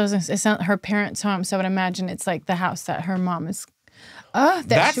in? That's what I was going to say. It's not her parents' home, so I would imagine it's like the house that her mom is.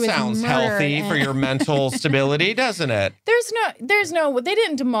 That sounds healthy for your mental stability, doesn't it? There's no. They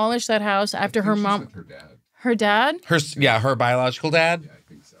didn't demolish that house after her mom. With her dad. Her dad? Her biological dad? Yeah, I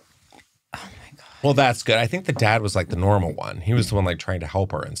think so. Oh my God. Well, that's good. I think the dad was like the normal one. He was the one like trying to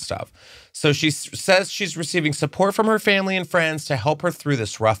help her and stuff. So she says she's receiving support from her family and friends to help her through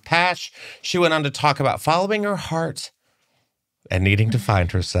this rough patch. She went on to talk about following her heart and needing to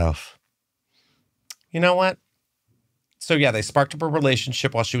find herself. You know what? So yeah, they sparked up a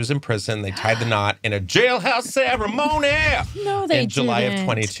relationship while she was in prison. They tied the knot in a jailhouse ceremony. No, they in July didn't. of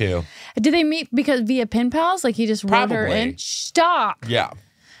 22. Did they meet via pen pals? Like he just wrote her in? Stop. Yeah.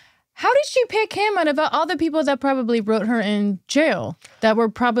 How did she pick him out of all the people that probably wrote her in jail? That were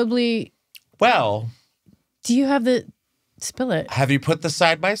probably. Well. Do you have the. Spill it. Have you put the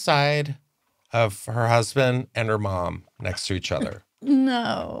side by side of her husband and her mom next to each other?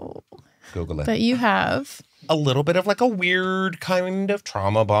 No. Google it. But you have. A little bit of like a weird kind of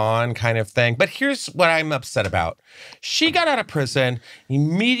trauma bond kind of thing. But here's what I'm upset about. She got out of prison.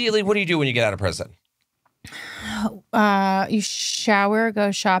 Immediately, what do you do when you get out of prison? You shower, go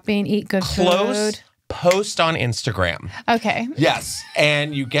shopping, eat good food. Post on Instagram. Okay. Yes.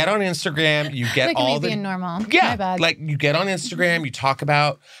 And you get on Instagram, you get Look all at me the being normal. Yeah. My bad. Like you get on Instagram, you talk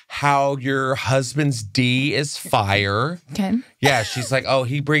about how your husband's D is fire. Okay. Yeah, she's like, oh,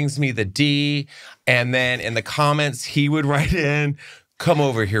 he brings me the D. And then in the comments, he would write in, come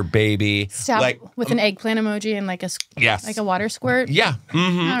over here, baby. Stop like with an eggplant emoji and like a water squirt. Yeah.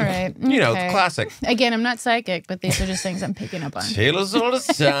 Mm-hmm. All right. You know, okay. classic. Again, I'm not psychic, but these are just things I'm picking up on. Taylor's all the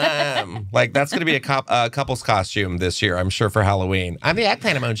time. Like that's going to be a couple's costume this year, I'm sure, for Halloween. I'm the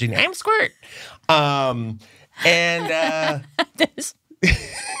eggplant emoji. I'm Squirt. This.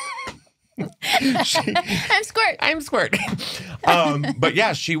 I'm Squirt. I'm Squirt. But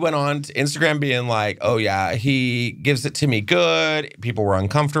yeah, she went on to Instagram being like, oh yeah, he gives it to me good. People were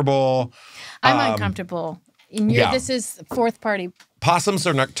uncomfortable. I'm uncomfortable. And this is fourth party possums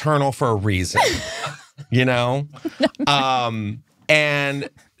are nocturnal for a reason, you know? And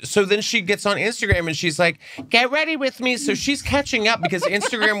so then she gets on Instagram and she's like, get ready with me. So she's catching up because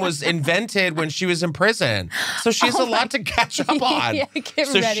Instagram was invented when she was in prison. So she has a lot to catch up on. Yeah, get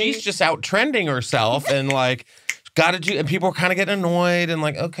so ready. she's just out trending herself and like, got to do, and people are kind of getting annoyed and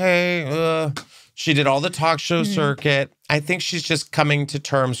like, okay, she did all the talk show circuit. I think she's just coming to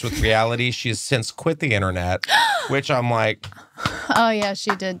terms with reality. She has since quit the internet, which I'm like, Oh yeah,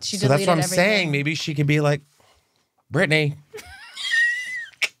 she did. She so deleted that's what I'm everything. saying. Maybe she could be like, Britney.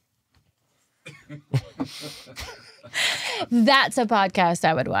 That's a podcast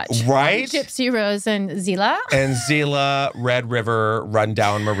I would watch. Right? Gypsy Rose and Zila. And Zila, Red River,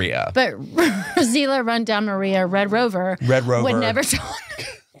 Rundown Maria. But Zila, Rundown Maria, Red Rover. Red Rover. Would never talk.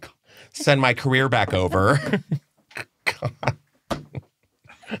 Send my career back over.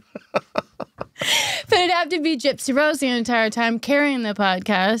 But it'd have to be Gypsy Rose the entire time carrying the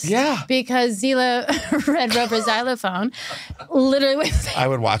podcast. Yeah. Because Zila, Red Rover xylophone, literally was. I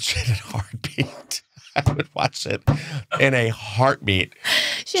would watch it in a heartbeat. I would watch it in a heartbeat.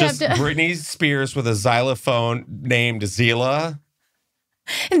 Just Britney Spears with a xylophone named Zila.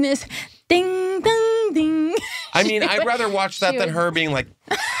 And this ding, ding, ding. I mean, I'd rather watch that than her being like,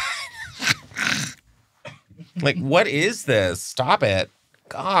 what is this? Stop it.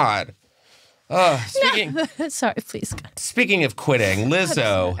 God. Sorry, please. God. Speaking of quitting,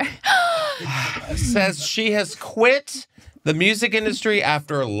 Lizzo says she has quit the music industry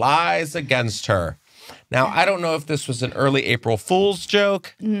after lies against her. Now, I don't know if this was an early April Fool's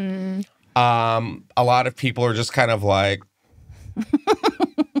joke. A lot of people are just kind of like,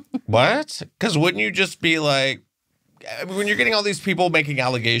 what? Because wouldn't you just be like, when you're getting all these people making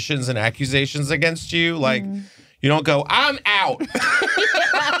allegations and accusations against you, like, you don't go, I'm out.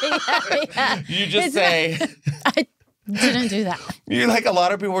 Yeah. You just say, I didn't do that. you're like, a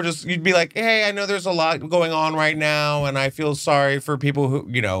lot of people are just, you'd be like, hey, I know there's a lot going on right now, and I feel sorry for people who,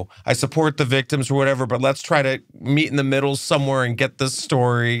 you know, I support the victims or whatever, but let's try to meet in the middle somewhere and get this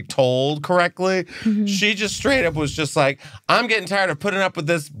story told correctly. She just straight up was just like, I'm getting tired of putting up with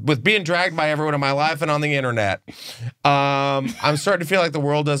this, with being dragged by everyone in my life and on the internet. I'm starting to feel like the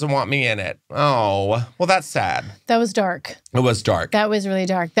world doesn't want me in it. Oh, well, that's sad. That was dark. It was dark. That was really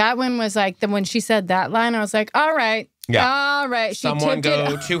dark. That one was like, when she said that line, I was like, all right. Yeah. All right. She Someone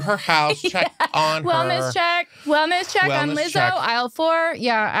go to her house, check on Wellness her. check. Wellness check on Wellness Lizzo, check. aisle 4.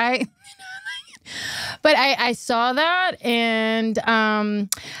 Yeah, But I saw that and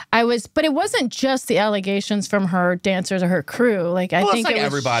but it wasn't just the allegations from her dancers or her crew. Like I Well, think it's like it was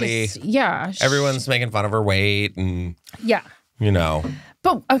everybody. just- yeah. Everyone's making fun of her weight and, Yeah. you know.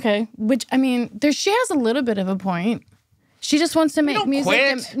 But okay, which I mean, she has a little bit of a point. She just wants to make don't music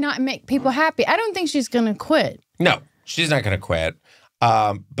quit. and not make people happy. I don't think she's gonna quit. No, she's not going to quit.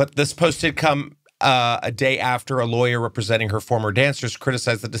 But this post did come a day after a lawyer representing her former dancers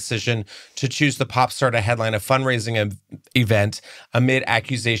criticized the decision to choose the pop star to headline a fundraising event amid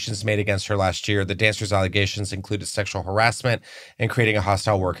accusations made against her last year. The dancers' allegations included sexual harassment and creating a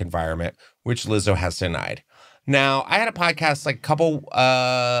hostile work environment, which Lizzo has denied. Now, I had a podcast like a couple,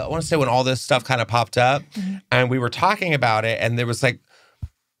 I want to say when all this stuff kind of popped up, and we were talking about it, and there was like,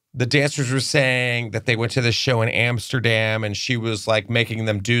 the dancers were saying that they went to this show in Amsterdam and she was like making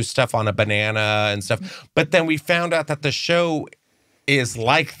them do stuff on a banana and stuff. But then we found out that the show is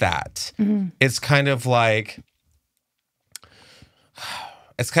like that. It's kind of like,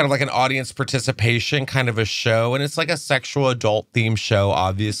 an audience participation kind of a show. And it's like a sexual adult themed show,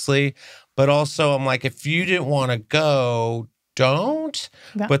 obviously. But also I'm like, if you didn't want to go, don't.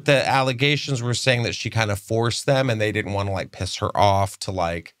 Yeah. But the allegations were saying that she kind of forced them and they didn't want to like piss her off to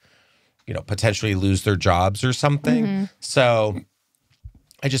like, you know, potentially lose their jobs or something. So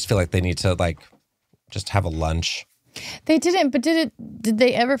I just feel like they need to like just have a lunch. They didn't, but did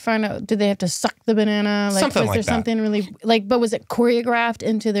they ever find out, did they have to suck the banana? Like, Something was like there that. something really, like, but was it choreographed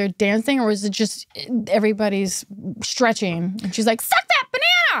into their dancing or was it just everybody's stretching? And she's like, suck that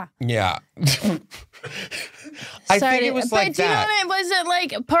banana! Yeah. I think it was like but do you know that. what I mean? Was it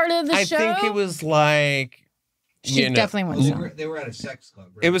like part of the I show? think it was like, She you know, definitely went They were at a sex club.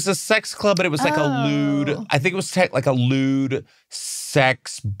 Right? it was a sex club, but it was like a lewd, I think it was like a lewd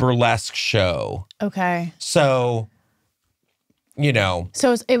sex burlesque show. Okay. So, you know,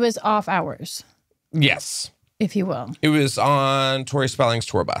 So it was off hours, yes. if you will. It was on Tori Spelling's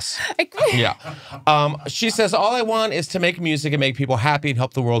tour bus. Yeah. She says, all I want is to make music and make people happy and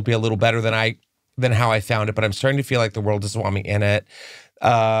help the world be a little better than how I found it. But I'm starting to feel like the world doesn't want me in it.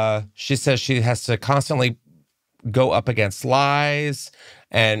 She says she has to constantly go up against lies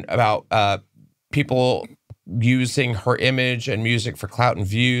and about people using her image and music for clout and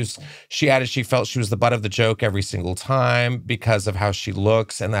views. She added she felt she was the butt of the joke every single time because of how she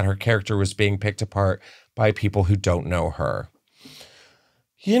looks and that her character was being picked apart by people who don't know her.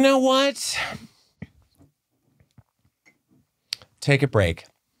 You know what? Take a break.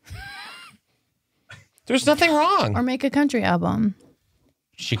 There's nothing wrong. Or make a country album.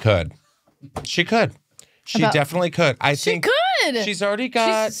 She could. She could. She definitely could. I think could. She's already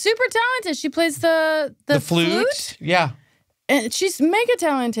got. She's super talented. She plays the flute. Yeah. And she's mega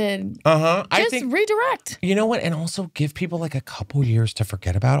talented. I think redirect. You know what? And also give people like a couple years to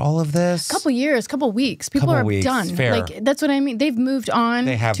forget about all of this. Couple years, couple weeks. People are done. Fair. Like that's what I mean. They've moved on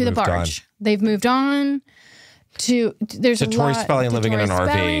to the barge. They've moved on to there's a Tori lot. Spelling living in an RV.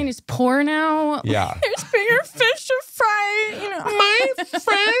 Spelling is poor now. Yeah. There's bigger fish to fry. You know. My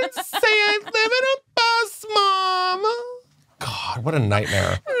friends say I live in a bus, Mom. God, what a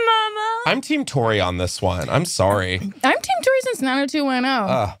nightmare. Mama. I'm Team Tori on this one. I'm sorry. I'm Team Tori since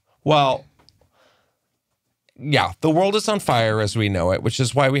 90210. Well, yeah, the world is on fire as we know it, which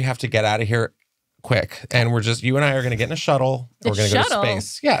is why we have to get out of here quick. And you and I are going to get in a shuttle. We're going to go to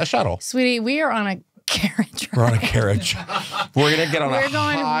space. Yeah, a shuttle. Sweetie, we are on a carriage ride. We're on a carriage. We're going to get on a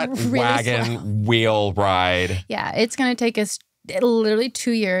hot really wagon wheel ride. Yeah, it's going to take us literally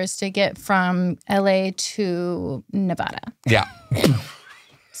 2 years to get from LA to Nevada. Yeah.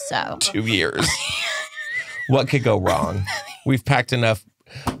 So 2 years. What could go wrong? We've packed enough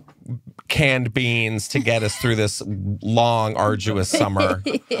canned beans to get us through this long, arduous summer.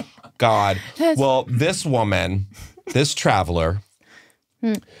 God. Well, this woman, this traveler,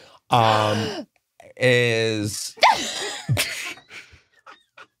 is...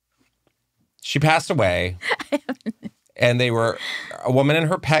 She passed away. And a woman and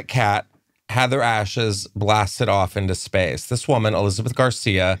her pet cat had their ashes blasted off into space. This woman, Elizabeth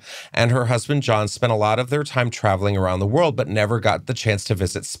Garcia, and her husband, John, spent a lot of their time traveling around the world, but never got the chance to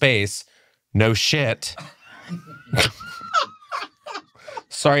visit space. No shit.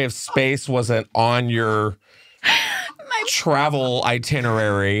 Sorry if space wasn't on your travel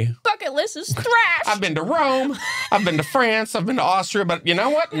itinerary. Bucket list is trash. I've been to Rome. I've been to France. I've been to Austria. But you know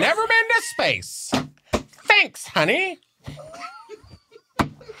what? Never been to space. Thanks, honey.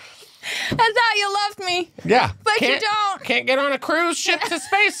 I thought you loved me. Yeah. But you don't. Can't get on a cruise ship to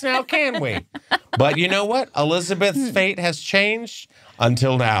space now, can we? But you know what? Elizabeth's fate has changed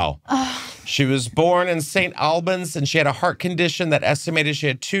until now. She was born in St. Albans, and she had a heart condition that estimated she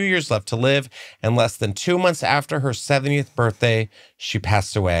had 2 years left to live. And less than 2 months after her 70th birthday, she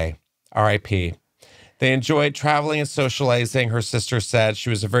passed away. R.I.P. They enjoyed traveling and socializing. Her sister said she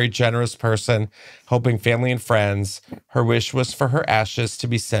was a very generous person, helping family and friends. Her wish was for her ashes to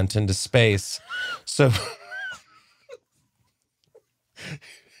be sent into space. So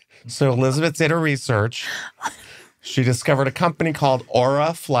Elizabeth did her research. She discovered a company called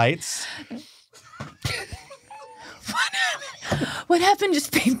Aura Flights. What happened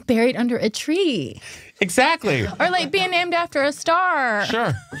just being buried under a tree? Exactly. Or like being named after a star.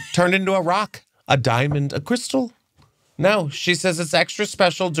 Sure. Turned into a rock. A diamond, a crystal? No, she says it's extra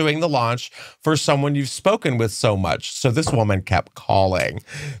special doing the launch for someone you've spoken with so much. So this woman kept calling.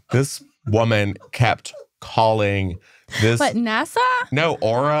 This woman kept calling. What, NASA? No,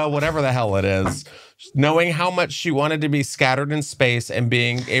 Aura, whatever the hell it is. Knowing how much she wanted to be scattered in space and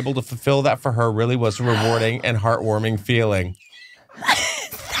being able to fulfill that for her really was a rewarding and heartwarming feeling.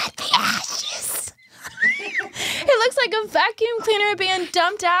 The ashes. It looks like a vacuum cleaner being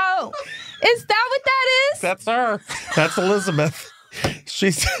dumped out. Is that what that is? That's her. That's Elizabeth.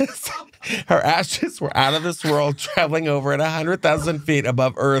 She says her ashes were out of this world, traveling over at 100,000 feet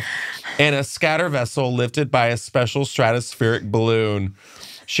above Earth in a scatter vessel lifted by a special stratospheric balloon.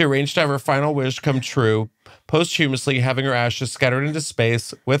 She arranged to have her final wish come true, posthumously having her ashes scattered into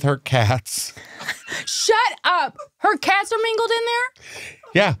space with her cats. Shut up. Her cats are mingled in there?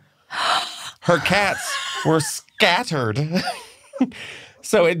 Yeah. Her cats were scattered.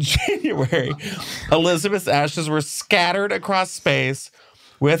 So in January, Elizabeth's ashes were scattered across space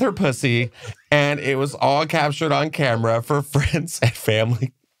with her pussy, and it was all captured on camera for friends and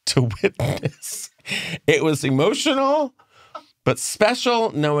family to witness. It was emotional, but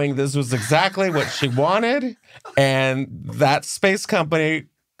special, knowing this was exactly what she wanted. And that space company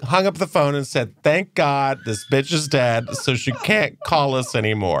hung up the phone and said, thank God this bitch is dead, so she can't call us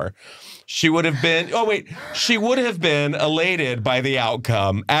anymore. She would have been elated by the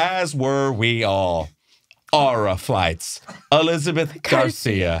outcome, as were we all. Aura Flights, Elizabeth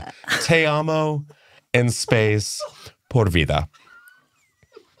Garcia, Te Amo, in space, por vida.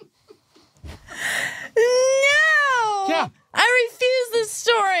 No! Yeah. I refuse this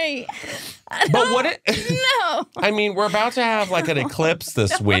story. But what it... No. I mean, we're about to have like an eclipse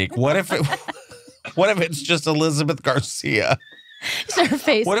this week. What if it's just Elizabeth Garcia? Her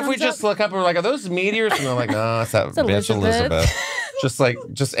face. What if we just look up and we're like, are those meteors? And they're like, no, it's that bitch Elizabeth.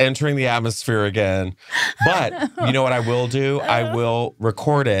 just entering the atmosphere again. But you know what I will do? I will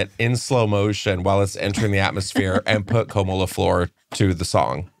record it in slow motion while it's entering the atmosphere and put Como LaFleur to the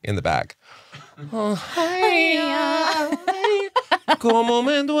song in the back. Oh, como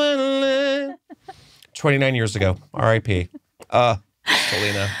me duele. 29 years ago. R.I.P.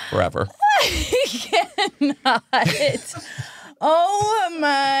 Selena, forever. I cannot. Oh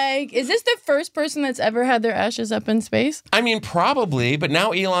my. Is this the first person that's ever had their ashes up in space? I mean, probably, but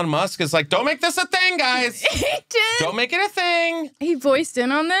now Elon Musk is like, don't make this a thing, guys. He did. Don't make it a thing. He voiced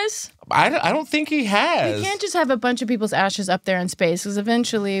in on this? I don't think he has. We can't just have a bunch of people's ashes up there in space because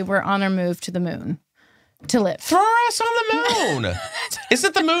eventually we're on our move to the moon to live. Throw our ass on the moon.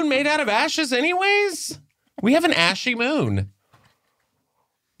 Isn't the moon made out of ashes anyways? We have an ashy moon.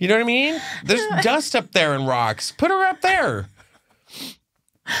 You know what I mean? There's dust up there and rocks. Put her up there.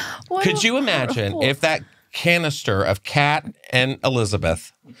 Could you imagine if that canister of Kat and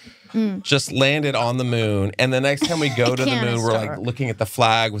Elizabeth just landed on the moon, and the next time we go to the moon, we're like looking at the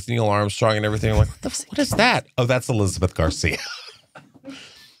flag with Neil Armstrong and everything. We're like, what is that? Oh, that's Elizabeth Garcia.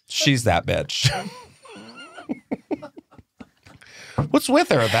 She's that bitch. What's with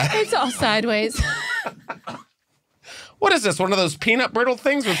her? It's all sideways. What is this? One of those peanut brittle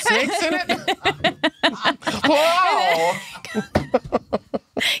things with snakes in it? Whoa!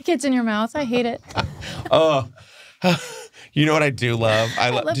 Gets in your mouth. I hate it. Oh, you know what I do love?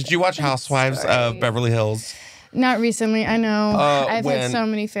 Did you watch Housewives of Beverly Hills? Not recently. I know. I've had so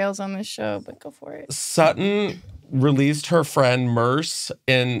many fails on this show, but go for it. Sutton released her friend Merce,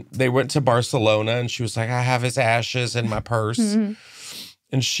 and they went to Barcelona, and she was like, I have his ashes in my purse. Mm-hmm.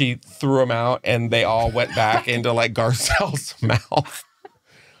 And she threw them out, and they all went back into like Garcelle's mouth.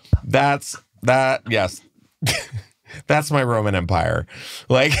 Yes. That's my Roman Empire.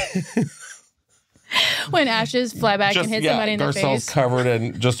 Like when ashes fly back and hit somebody in the face. Garcelle's covered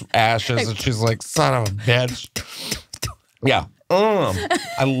in just ashes, and she's like, son of a bitch. Yeah.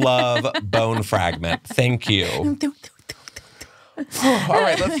 I love bone fragment. Thank you. All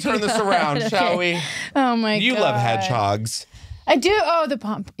right, let's turn this around, shall we? Oh my God. You love hedgehogs. I do. Oh, the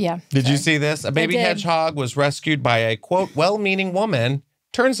pump. Yeah. Did you see this? A baby hedgehog was rescued by a, quote, well-meaning woman.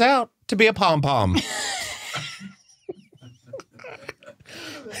 Turns out to be a pom-pom.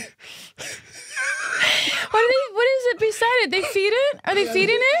 What is it beside it? They feed it? Are they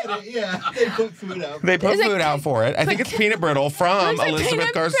feeding it? Yeah, they put food out. They put food out for it. I think it's peanut brittle from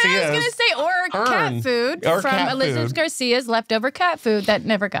Elizabeth Garcia's. I was going to say, or cat food from Elizabeth Garcia's leftover cat food that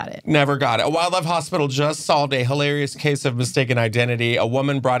never got it. Never got it. A wildlife hospital just solved a hilarious case of mistaken identity. A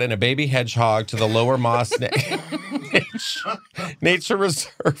woman brought in a baby hedgehog to the Lower Moss Nature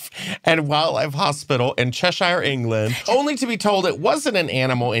Reserve and Wildlife Hospital in Cheshire, England, only to be told it wasn't an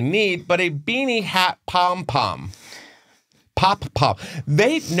animal in need, but a beanie hat pom-pom. Pop-pom.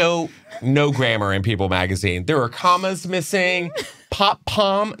 They know no grammar in People magazine. There are commas missing.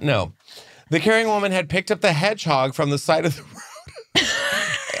 Pop-pom. No. The caring woman had picked up the hedgehog from the side of the road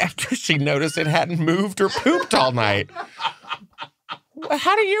after she noticed it hadn't moved or pooped all night.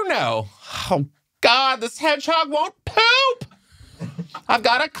 How do you know? Oh, God, this hedgehog won't poop. I've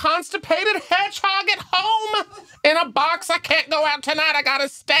got a constipated hedgehog at home in a box. I can't go out tonight. I got to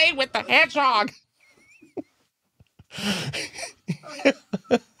stay with the hedgehog.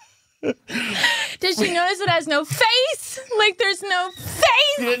 Did she notice it has no face? Like there's no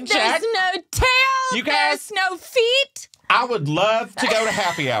face. There's no tail. You guys, there's no feet. I would love to go to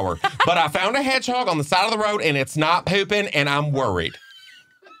happy hour, but I found a hedgehog on the side of the road and it's not pooping and I'm worried.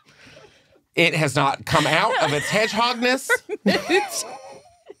 It has not come out of its hedgehogness. But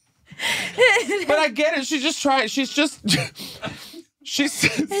I get it. She's just trying.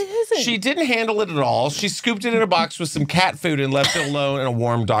 She didn't handle it at all. She scooped it in a box with some cat food and left it alone in a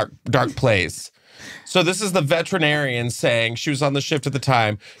warm, dark place. So this is the veterinarian saying, she was on the shift at the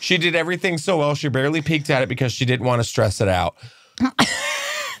time. She did everything so well, she barely peeked at it because she didn't want to stress it out.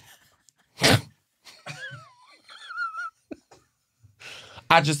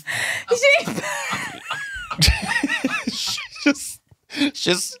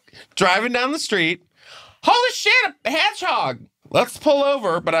 Just driving down the street. Holy shit, a hedgehog. Let's pull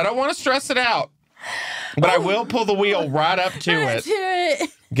over, but I don't want to stress it out. But I will pull the wheel right up to it.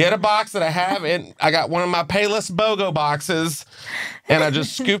 Get a box that I have, and I got one of my Payless BOGO boxes, and I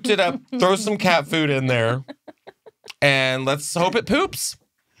just scooped it up, throw some cat food in there, and let's hope it poops.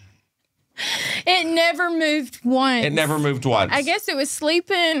 It never moved once. It never moved once. I guess it was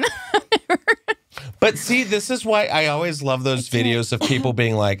sleeping. But see, this is why I always love those videos of people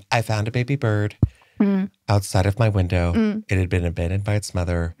being like, I found a baby bird outside of my window. It had been abandoned by its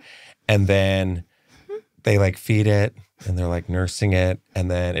mother. And then they like feed it and they're like nursing it and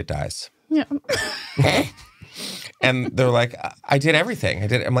then it dies. Yeah. And they're like, I did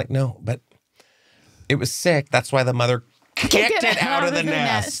everything. I'm like, no, but it was sick. That's why the mother kicked it out of the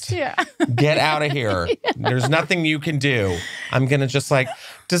nest. Yeah. Get out of here. There's nothing you can do. I'm going to just like,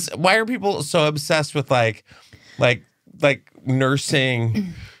 why are people so obsessed with like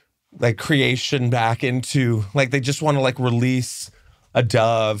nursing like creation back into like, they just want to like release a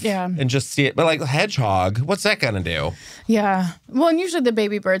dove and just see it. But like a hedgehog, what's that going to do? Yeah. Well, and usually the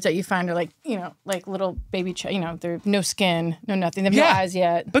baby birds that you find are like, you know, like little baby, they're no skin, no nothing. They have no eyes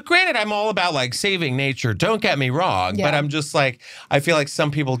yet. But granted, I'm all about like saving nature. Don't get me wrong. But I'm just like, I feel like some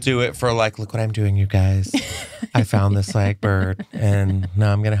people do it for like, look what I'm doing, you guys. I found this like bird and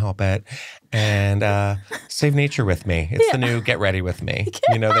now I'm going to help it. And save nature with me. It's the new get ready with me.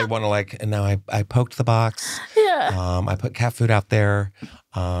 You know, they want to like, and now I poked the box. Yeah. I put cat food out there.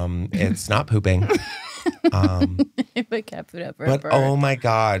 It's not pooping. I put cat food up for a bird. Oh my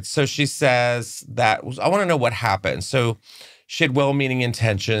God. So she says that, I want to know what happened. So she had well-meaning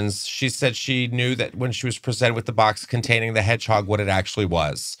intentions. She said she knew that when she was presented with the box containing the hedgehog, what it actually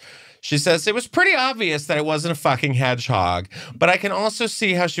was. She says, it was pretty obvious that it wasn't a fucking hedgehog, but I can also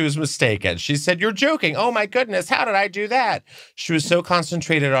see how she was mistaken. She said, you're joking. Oh my goodness, how did I do that? She was so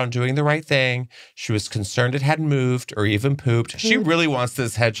concentrated on doing the right thing. She was concerned it hadn't moved or even pooped. She really wants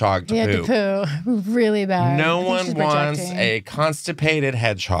this hedgehog to poop. To poo really bad. No one wants a constipated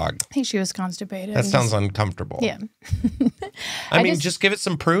hedgehog. I think she was constipated. That sounds uncomfortable. Yeah. I mean, just give it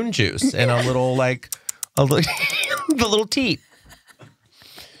some prune juice and a little, the little teat.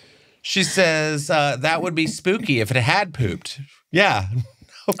 She says that would be spooky if it had pooped. Yeah.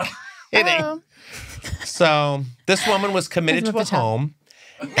 No kidding. So this woman was committed to a home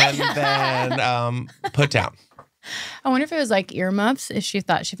and then put down. I wonder if it was like earmuffs, if she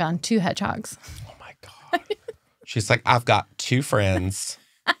thought she found 2 hedgehogs. Oh, my God. She's like, I've got 2 friends.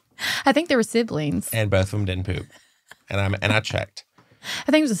 I think they were siblings. And both of them didn't poop. And I checked.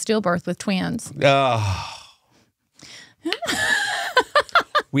 I think it was a stillbirth with twins. Oh.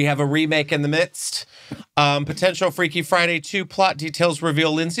 We have a remake in the midst. Potential Freaky Friday 2 plot details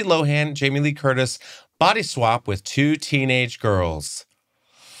reveal Lindsay Lohan, Jamie Lee Curtis body swap with 2 teenage girls.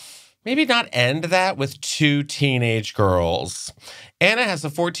 Maybe not end that with 2 teenage girls. Anna has a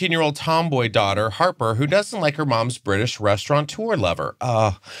 14-year-old tomboy daughter, Harper, who doesn't like her mom's British restaurateur lover.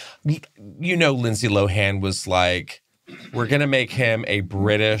 You know Lindsay Lohan was like, we're going to make him a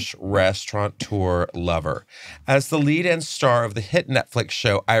British restaurateur lover. As the lead and star of the hit Netflix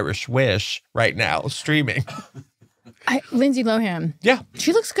show Irish Wish right now, streaming. Lindsay Lohan. Yeah.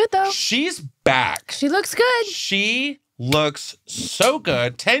 She looks good, though. She's back. She looks good. She looks so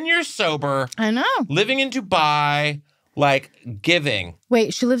good. 10 years sober. I know. Living in Dubai, like giving.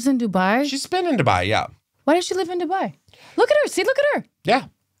 Wait, she lives in Dubai? She's been in Dubai, yeah. Why does she live in Dubai? Look at her. See, look at her. Yeah.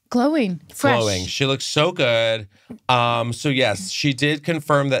 Glowing, fresh. Glowing. She looks so good. So yes, she did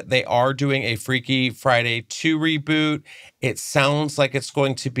confirm that they are doing a Freaky Friday 2 reboot. It sounds like it's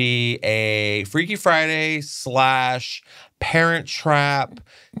going to be a Freaky Friday / Parent Trap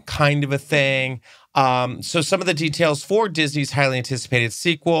kind of a thing. So some of the details for Disney's highly anticipated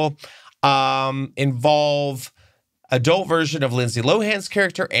sequel involve adult version of Lindsay Lohan's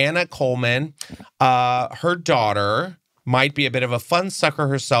character, Anna Coleman, her daughter, might be a bit of a fun sucker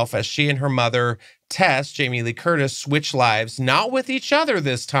herself as she and her mother, Tess, Jamie Lee Curtis, switch lives, not with each other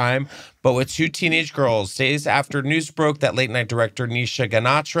this time, but with 2 teenage girls. Days after news broke that late-night director Nisha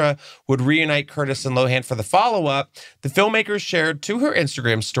Ganatra would reunite Curtis and Lohan for the follow-up, the filmmakers shared to her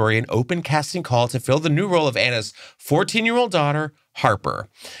Instagram story an open casting call to fill the new role of Anna's 14-year-old daughter, Harper.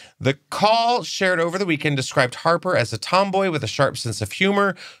 The call shared over the weekend described Harper as a tomboy with a sharp sense of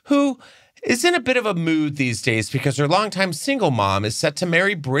humor who is in a bit of a mood these days because her longtime single mom is set to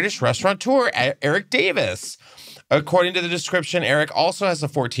marry British restaurateur Eric Davis. According to the description, Eric also has a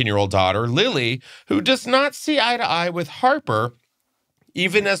 14-year-old daughter, Lily, who does not see eye to eye with Harper,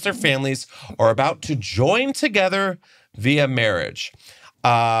 even as their families are about to join together via marriage.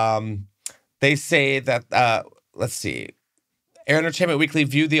 They say that, let's see, Air Entertainment Weekly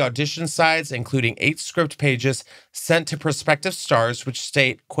viewed the audition sides, including 8 script pages sent to prospective stars, which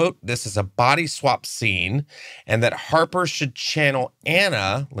state, quote, this is a body swap scene, and that Harper should channel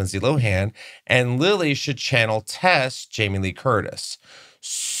Anna, Lindsay Lohan, and Lily should channel Tess, Jamie Lee Curtis.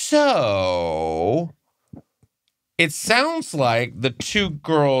 So it sounds like the 2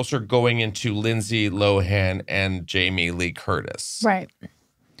 girls are going into Lindsay Lohan and Jamie Lee Curtis. Right.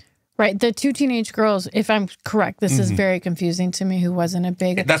 Right. The two teenage girls, if I'm correct, this is very confusing to me who wasn't a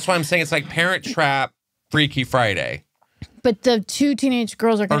big... That's why I'm saying it's like Parent Trap, Freaky Friday. But the two teenage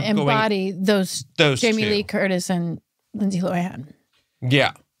girls are going to embody those Jamie two. Lee Curtis and Lindsay Lohan.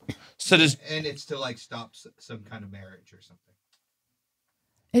 Yeah. So does... And it's to like stop some kind of marriage or something.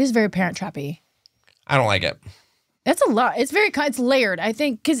 It is very Parent Trappy. I don't like it. That's a lot. It's layered, I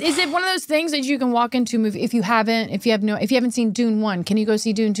think. Because is it one of those things that you can walk into a movie if you haven't seen Dune 1, can you go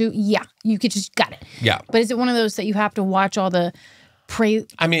see Dune 2? Yeah, you could just got it. Yeah. But is it one of those that you have to watch all the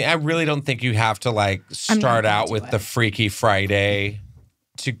I mean, I really don't think you have to like start out with the Freaky Friday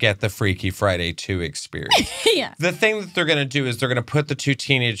to get the Freaky Friday 2 experience. Yeah. The thing that they're going to do is they're going to put the two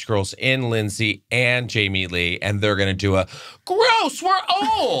teenage girls in Lindsay and Jamie Lee, and they're going to do a gross, we're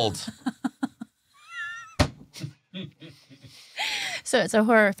old. So it's a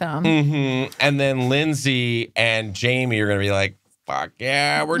horror film. And then Lindsay and Jamie are going to be like, fuck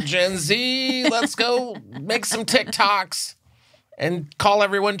yeah, we're Gen Z. Let's go make some TikToks and call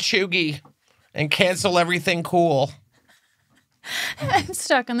everyone chuggy and cancel everything cool. I'm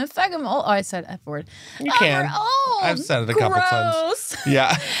stuck on the fucking old. Oh, I said F word. You can. We're old. I've said it a couple times.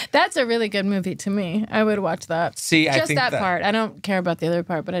 Yeah. That's a really good movie to me. I would watch that. See, I just think that part. I don't care about the other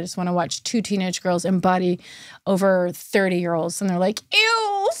part, but I just want to watch two teenage girls embody over 30-year-olds, and they're like,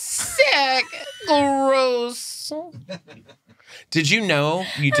 ew, sick, gross. Did you know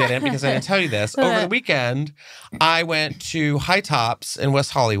you didn't? Because I didn't tell you this. Over the weekend, I went to High Tops in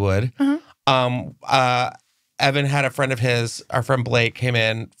West Hollywood. Evan had a friend of his, our friend Blake, came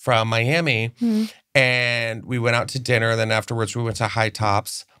in from Miami, and we went out to dinner. Then afterwards, we went to High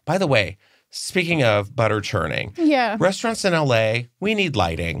Tops. By the way, speaking of butter churning, restaurants in LA, we need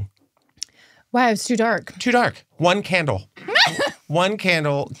lighting. Wow, it's too dark. Too dark. One candle. One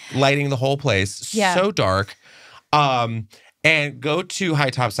candle lighting the whole place. Yeah. So dark. And go to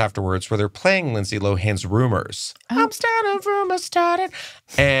High Tops afterwards where they're playing Lindsay Lohan's Rumors. I'm starting, rumors started.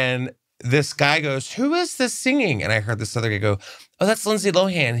 And this guy goes, who is this singing? And I heard this other guy go, oh, that's Lindsay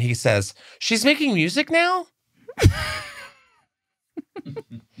Lohan. He says, she's making music now?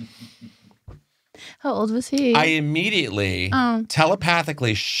 How old was he? I immediately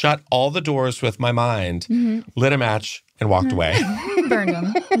telepathically shut all the doors with my mind, lit a match, and walked away. Burned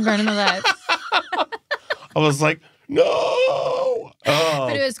him. Burned him alive. I was like, no. Oh,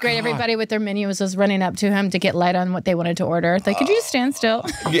 but it was great. God. Everybody with their menus was running up to him to get light on what they wanted to order. Like, could you just stand still?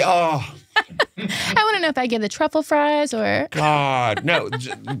 Yeah. Oh. I want to know if I get the truffle fries or... God, no.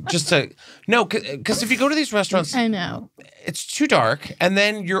 No, because if you go to these restaurants... I know. It's too dark, and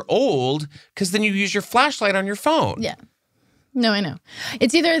then you're old, because then you use your flashlight on your phone. Yeah. No, I know.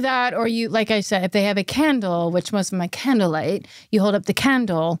 It's either that or you, like I said, if they have a candle, which most of my candlelight, you hold up the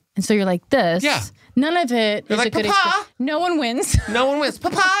candle, and so you're like this. Yeah. None of it you're is like, a good Papa? experience. No one wins. No one wins.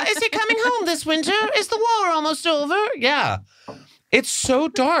 Papa, is he coming home this winter? Is the war almost over? Yeah. It's so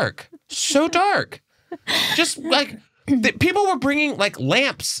dark. So dark. Just like, people were bringing like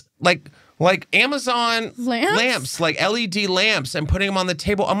lamps, like Amazon lamps, like LED lamps, and putting them on the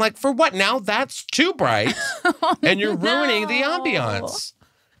table. I'm like, for what? Now that's too bright, and you're ruining the ambiance.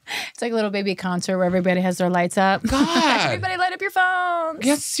 It's like a little baby concert where everybody has their lights up. God. Everybody light up your phones.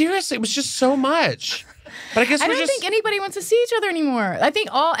 Yeah, seriously, it was just so much. But I guess I don't think anybody wants to see each other anymore. I think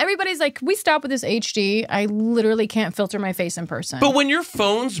everybody's like, we stop with this HD. I literally can't filter my face in person. But when your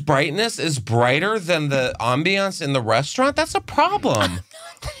phone's brightness is brighter than the ambiance in the restaurant, that's a problem.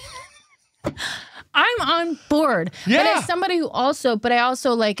 I'm on board. Yeah. But as somebody who also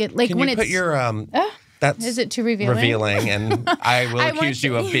like it, like Can when you it's... put your, that's is it too revealing? Revealing, and I will accuse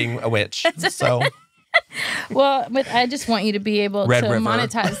you of being a witch. So... Well, but I just want you to be able Red to River.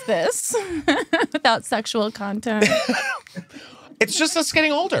 monetize this without sexual content. It's just us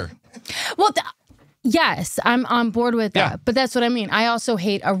getting older. Well, yes, I'm on board with that. Yeah. But that's what I mean. I also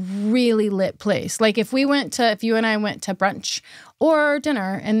hate a really lit place. Like if you and I went to brunch or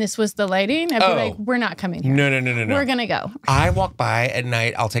dinner and this was the lighting, I'd be like, we're not coming here. No. We're going to go. I walk by at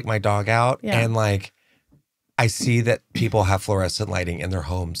night, I'll take my dog out, and like, I see that people have fluorescent lighting in their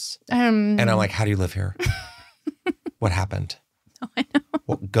homes. And I'm like, how do you live here? What happened? Oh, I know.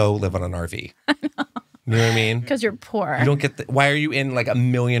 Well, go live on an RV. I know. You know what I mean? Because you're poor. You don't get why are you in like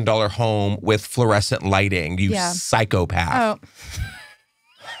 $1 million home with fluorescent lighting, you psychopath? Oh.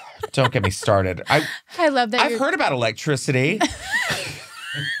 Don't get me started. I love that. I've heard about electricity.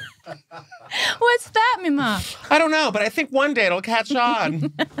 What's that, Mima? I don't know, but I think one day it'll catch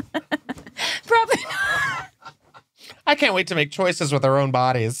on. Probably not. I can't wait to make choices with our own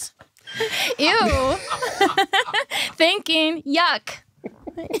bodies. Ew. Thinking, yuck.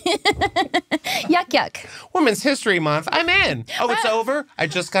 Yuck, yuck. Women's History Month. I'm in. Oh, it's over? I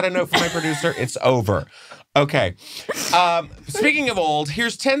just got a note from my producer. It's over. Okay. Speaking of old,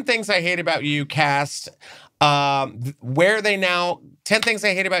 here's 10 things I hate about you, cast. Where are they now? 10 Things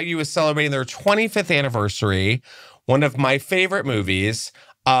I Hate About You is celebrating their 25th anniversary. One of my favorite movies.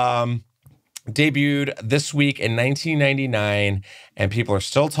 Debuted this week in 1999, and people are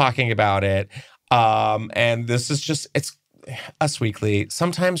still talking about it. And this is just, it's Us Weekly.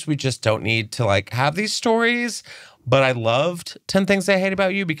 Sometimes we just don't need to like have these stories, but I loved 10 Things I Hate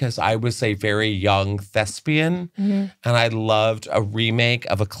About You because I was a very young thespian, and I loved a remake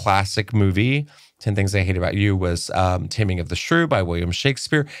of a classic movie. 10 Things I Hate About You was Taming of the Shrew by William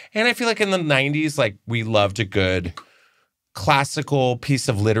Shakespeare. And I feel like in the 90s, like we loved a good classical piece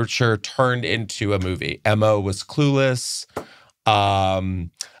of literature turned into a movie. Emma was Clueless.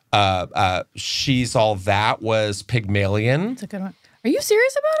 She's All That was Pygmalion. That's a good one. Are you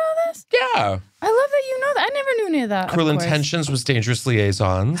serious about all this? Yeah. I love that you know that. I never knew any of that. Cruel Intentions was Dangerous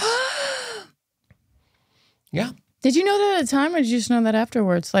Liaisons. Yeah. Did you know that at the time, or did you just know that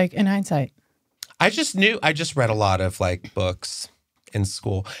afterwards, like in hindsight? I just read a lot of like books in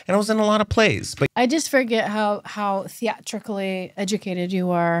school, and I was in a lot of plays. But I just forget how theatrically educated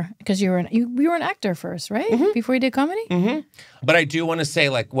you are, because you were an actor first, right? Before you did comedy. But I do want to say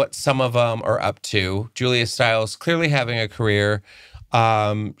like what some of them are up to. Julia Stiles clearly having a career.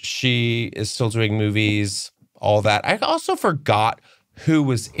 She is still doing movies. All that. I also forgot who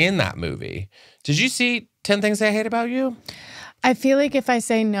was in that movie. Did you see 10 Things I Hate About You? I feel like if I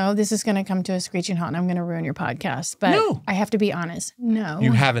say no, this is going to come to a screeching halt and I'm going to ruin your podcast. But No. I have to be honest. No.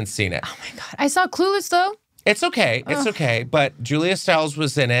 You haven't seen it. Oh my God. I saw Clueless though. It's okay. It's okay. But Julia Stiles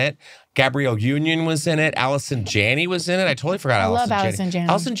was in it. Gabrielle Union was in it. Allison Janney was in it. I totally forgot Allison Janney. love Allison Janney.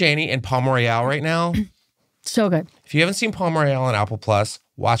 Allison Janney and Palm Royale right now. So good. If you haven't seen Palm Royale on Apple Plus,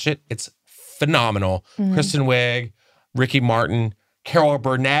 watch it. It's phenomenal. Kristen Wiig, Ricky Martin, Carol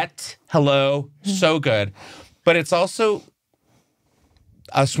Burnett. Hello. So good. But it's also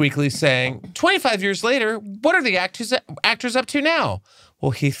Us Weekly saying, 25 years later, what are the actors up to now?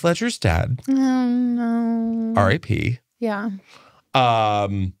 Well, Heath Ledger's dead. Oh, no. R.I.P. Yeah.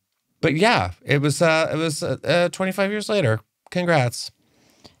 But yeah, it was 25 years later. Congrats.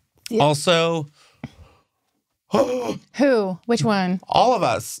 Yeah. Also, Who? Which one? all of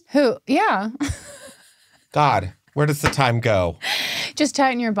us. Who? Yeah. God, where does the time go? Just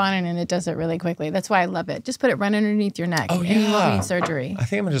tighten your bonnet and it does it really quickly. That's why I love it. Just put it right underneath your neck. Oh, And you won't yeah. need surgery. I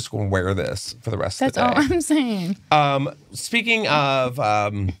think I'm just going to wear this for the rest That's of the all day. I'm saying. Speaking of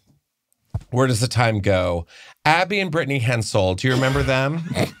where does the time go? Abby and Brittany Hensel. Do you remember them?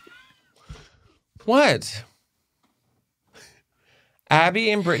 What?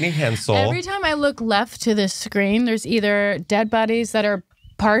 Abby and Brittany Hensel. Every time I look left to this screen, there's either dead bodies that are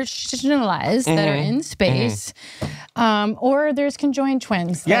partitionalized, that are in space, or there's conjoined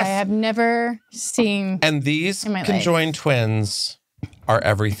twins that Yes. I have never seen. And these in my life. conjoined twins are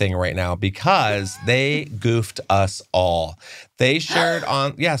everything right now because they goofed us all. They shared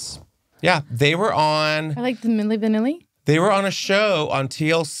on, yes. Yeah, they were on. I like the Milli Vanilli. They were on a show on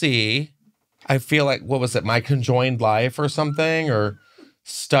TLC. I feel like, what was it, My Conjoined Life or something? Or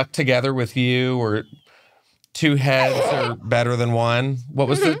Stuck Together with You? Or Two Heads Are Better Than One? What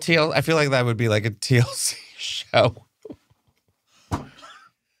was the TL? I feel like that would be like a TLC show.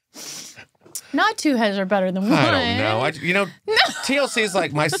 Not two heads are better than one. I don't know. TLC is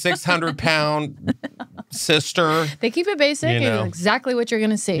like my 600-pound sister. They keep it basic. You know. It's exactly what you're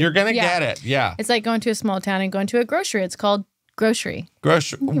going to see. You're going to get it. Yeah. It's like going to a small town and going to a grocery. It's called grocery.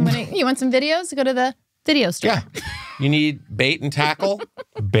 Grocery. You want some videos? Go to the video store. Yeah. You need bait and tackle?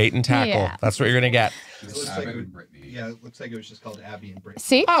 Bait and tackle. Yeah. That's what you're going to get. It looks like it looks like it was just called Abby and Brittany.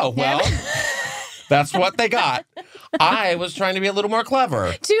 See? Oh, well, that's what they got. I was trying to be a little more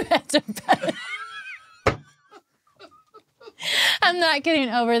clever. Two heads are better. I'm not getting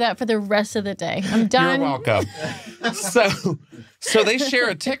over that for the rest of the day. I'm done. You're welcome. So they share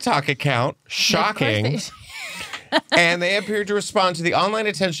a TikTok account. Shocking. And they appeared to respond to the online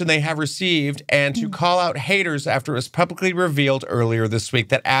attention they have received and to call out haters after it was publicly revealed earlier this week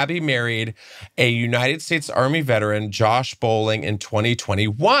that Abby married a United States Army veteran, Josh Bowling, in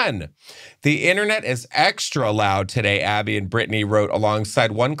 2021. The internet is extra loud today, Abby and Brittany wrote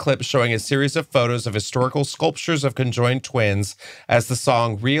alongside one clip showing a series of photos of historical sculptures of conjoined twins as the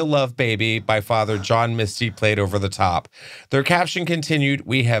song Real Love Baby by Father John Misty played over the top. Their caption continued,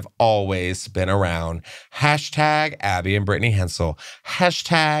 "We have always been around. Hashtag Abby and Brittany Hensel.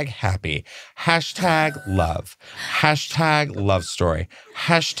 Hashtag happy. Hashtag love. Hashtag love story.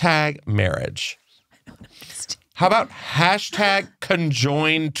 Hashtag marriage." How about hashtag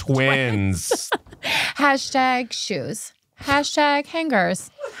conjoined twins? Hashtag shoes. Hashtag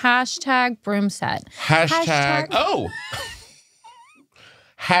hangers. Hashtag broom set. Hashtag oh.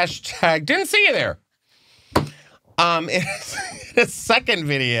 Hashtag didn't see you there. In a second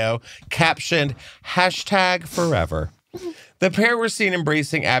video captioned hashtag forever. The pair were seen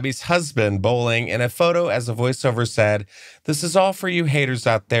embracing Abby's husband bowling in a photo as a voiceover said, "This is all for you haters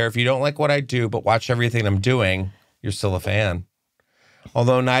out there. If you don't like what I do but watch everything I'm doing, you're still a fan."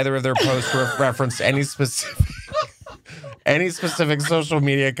 Although neither of their posts referenced any specific social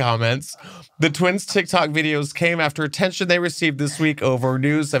media comments, the twins' TikTok videos came after attention they received this week over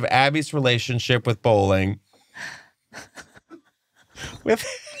news of Abby's relationship with bowling, with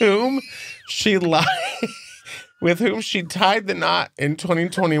whom she tied the knot in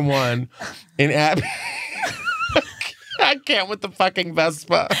 2021 in Abby. I can't with the fucking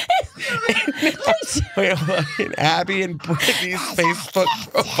Vespa. In Abby and Britney's Facebook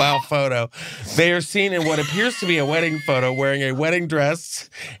profile photo, they are seen in what appears to be a wedding photo wearing a wedding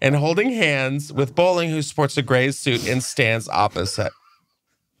dress and holding hands with Bowling, who sports a gray suit and stands opposite.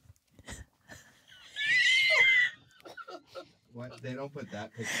 What? They don't put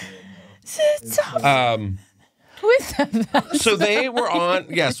that picture in, though. So they were on,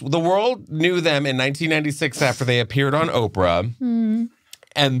 yes, the world knew them in 1996 after they appeared on Oprah.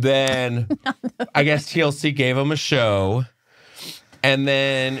 And then I guess TLC gave them a show. And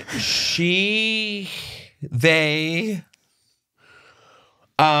then they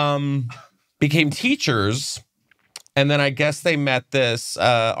became teachers. And then I guess they met this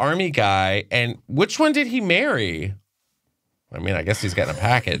army guy. And which one did he marry? I mean, I guess he's getting a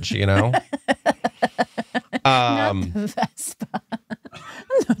package, you know? Not the Vespa.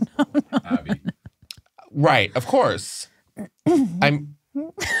 No. Abby. Right, of course. I think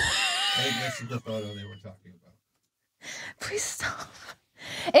this is the photo they were talking about. Please stop.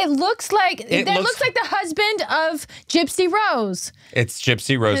 It looks like looks like the husband of Gypsy Rose. It's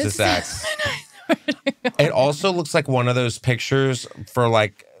Gypsy Rose's ex. It also looks like one of those pictures for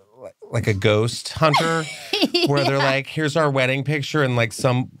like a ghost hunter where they're like, here's our wedding picture, and like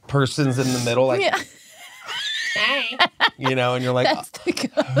some person's in the middle, like, you know, and you're like,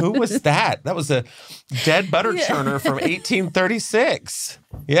 who was that? That was a dead butter churner from 1836.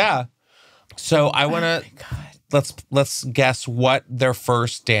 Yeah. So I want to, let's guess what their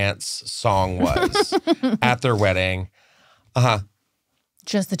first dance song was at their wedding.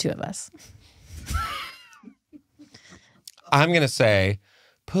 Just the two of us. I'm going to say,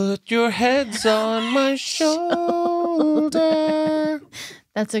 "Put your heads on my shoulder."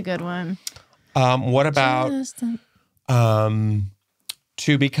 That's a good one. What about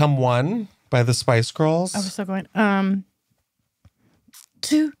 "To Become One" by the Spice Girls? I was still going.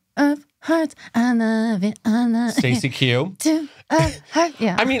 Two of hearts, I love it, I love it. Stacey Q. Two of hearts,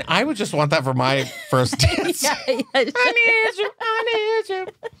 yeah. I mean, I would just want that for my first dance. Yeah. I need you.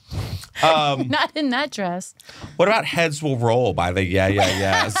 Not in that dress. What about "Heads Will Roll" by the Yeah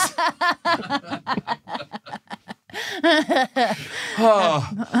Yeah Yeahs?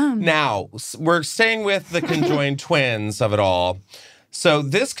 Now, we're staying with the conjoined twins of it all. So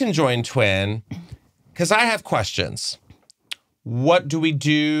this conjoined twin, because I have questions. What do we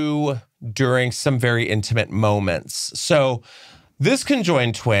do during some very intimate moments? So this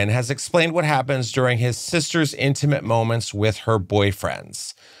conjoined twin has explained what happens during his sister's intimate moments with her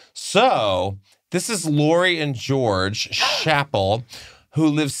boyfriends. So this is Lori and George Chappell, who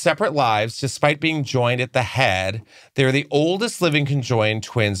live separate lives despite being joined at the head. They're the oldest living conjoined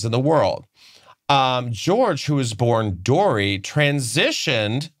twins in the world. George, who was born Dory,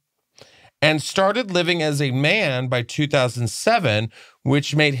 transitioned and started living as a man by 2007,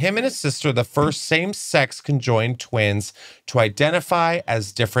 which made him and his sister the first same-sex conjoined twins to identify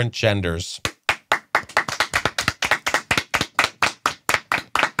as different genders.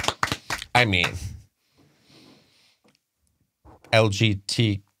 I mean,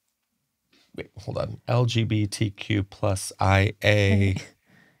 LGBTQ plus IA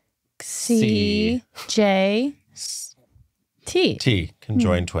C J T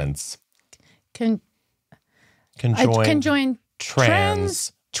conjoined twins. Conjoined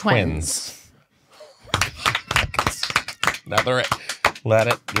trans twins. Another let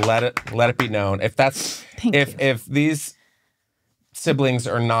it be known. If these siblings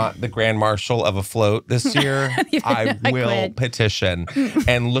are not the grand marshal of a float this year, I will petition.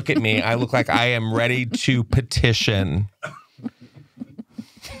 And look at me. I look like I am ready to petition.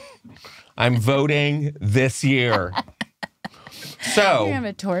 I'm voting this year. So You have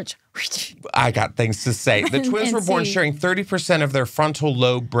a torch. I got things to say. The twins were born sharing 30% of their frontal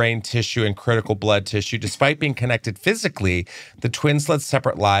lobe brain tissue and critical blood tissue. Despite being connected physically, the twins led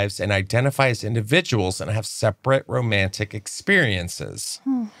separate lives and identify as individuals and have separate romantic experiences.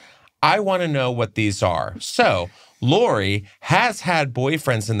 I want to know what these are. So, Lori has had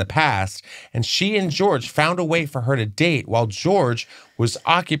boyfriends in the past, and she and George found a way for her to date while George was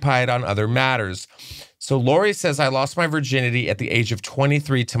occupied on other matters. So Lori says, I lost my virginity at the age of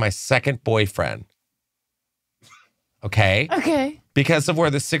 23 to my second boyfriend. Okay? Okay. Because of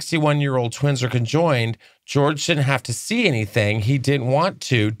where the 61-year-old twins are conjoined, George didn't have to see anything he didn't want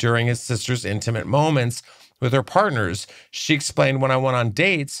to during his sister's intimate moments with her partners. She explained, when I went on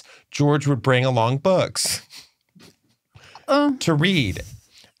dates, George would bring along books to read.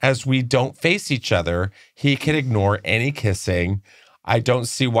 As we don't face each other, he could ignore any kissing. I don't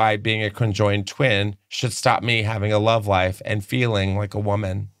see why being a conjoined twin should stop me having a love life and feeling like a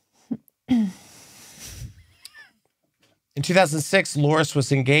woman. In 2006, Loris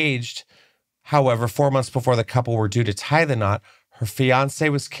was engaged. However, 4 months before the couple were due to tie the knot, her fiance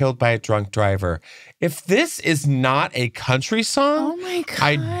was killed by a drunk driver. If this is not a country song, Oh my God.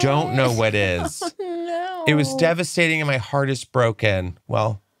 I don't know what is. No. It was devastating and my heart is broken.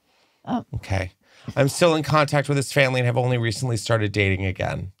 Well, okay. I'm still in contact with his family and have only recently started dating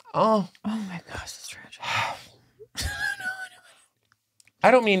again. Oh my gosh, that's tragic.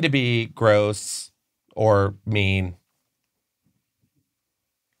 I don't mean to be gross or mean.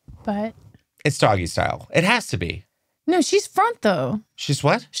 But It's doggy style. It has to be. no, she's front though. She's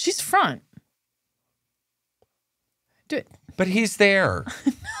what? She's front. Do it. But he's there.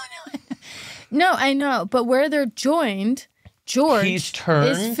 No, I know, but where they're joined, George He's turned?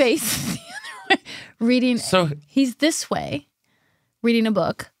 is facing the other way, reading. So he's this way, reading a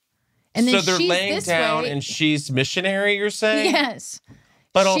book, and then so they're she's laying this down way. and she's missionary, you're saying? Yes,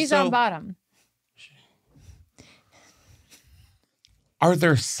 But she's also, on bottom. are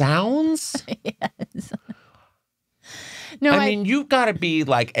there sounds? Yes. No, I mean, you've got to be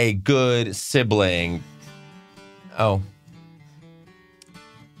like a good sibling. Oh.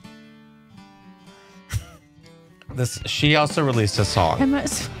 She also released a I song.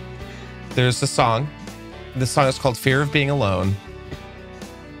 must. There's a song. The song is called Fear of Being Alone.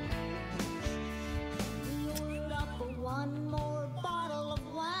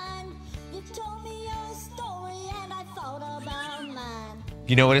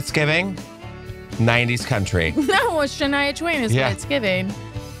 You know what it's giving? 90s country. No, it's Shania Twain is Yeah. what it's giving.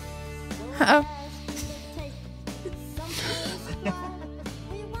 Oh,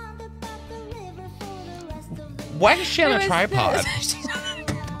 Why is she on a it was tripod? this.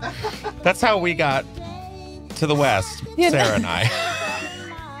 That's how we got to the West, Yeah, Sarah and I.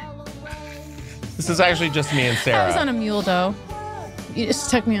 This is actually just me and I was on Sarah. a mule though. You just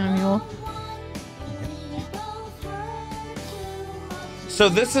took me on a mule. So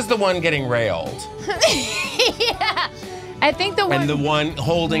this is the one getting railed. Yeah, I think the one And the one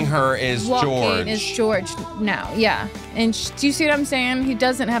holding her is walking George. is George now. Yeah, and do you see what I'm saying? He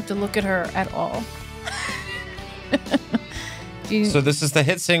doesn't have to look at her at all. So this is the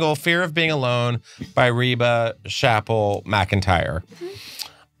hit single Fear of Being Alone by Reba Chappell McIntyre.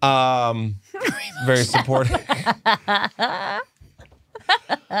 Very supportive.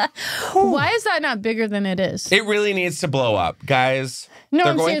 Why is that not bigger than it is? It really needs to blow up, guys. No,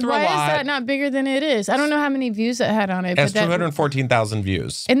 They're I'm going saying, through why a is lot. that not bigger than it is? I don't know how many views it had on it. It has But that, 214,000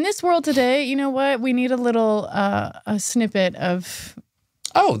 views. in this world today, you know what? We need a little a snippet of.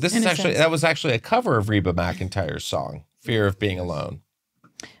 Oh, this is Innocence. that was actually a cover of Reba McIntyre's song, Fear of Being Alone.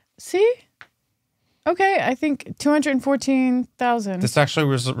 See? Okay, I think 214,000. This actually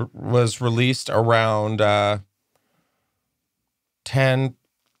was released around 10,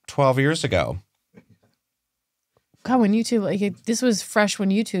 12 years ago. God, when YouTube, like this was fresh when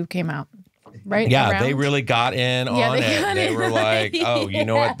YouTube came out, right? Yeah, Around? they really got in Yeah, on they it. got They in. were like, oh, you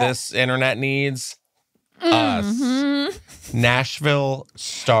know what this internet needs? Us. Nashville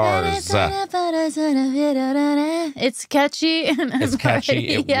Stars. It's catchy. It's catchy.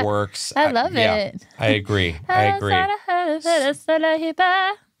 It Yeah. works. I love Yeah, it. I agree. I agree.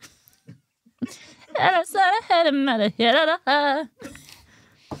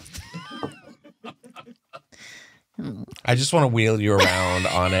 I just want to wheel you around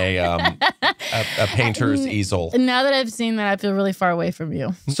on a painter's easel. Now that I've seen that, I feel really far away from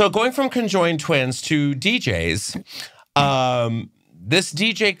you. So going from conjoined twins to DJs, this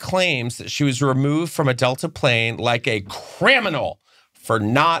DJ claims that she was removed from a Delta plane like a criminal for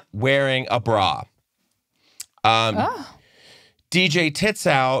not wearing a bra. DJ Tits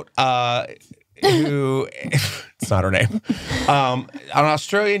Out, who not her name. An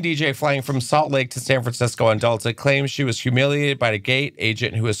Australian DJ flying from Salt Lake to San Francisco on Delta claims she was humiliated by the gate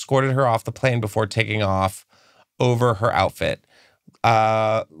agent who escorted her off the plane before taking off over her outfit.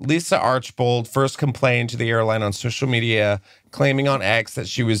 Lisa Archbold first complained to the airline on social media, claiming on X that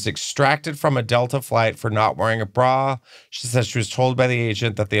she was extracted from a Delta flight for not wearing a bra. She says she was told by the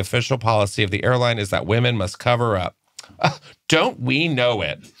agent that the official policy of the airline is that women must cover up. Don't we know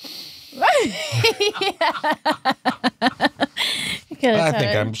it? I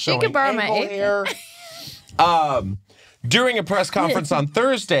think I'm showing you could borrow my angle here. During a press conference on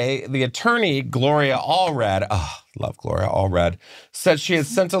Thursday, the attorney, Gloria Allred, love Gloria Allred, said she had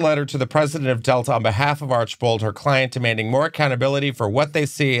sent a letter to the president of Delta on behalf of Archbold, her client, demanding more accountability for what they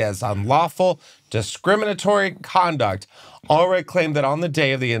see as unlawful, discriminatory conduct. Allred claimed that on the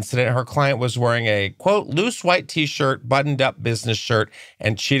day of the incident, her client was wearing a, quote, loose white t-shirt, buttoned-up business shirt,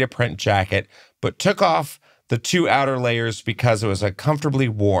 and cheetah print jacket, but took off the 2 outer layers because it was uncomfortably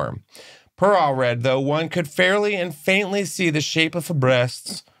warm. Per Allred, though, one could fairly and faintly see the shape of her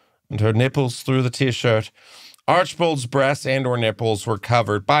breasts and her nipples through the t-shirt. Archbold's breasts and or nipples were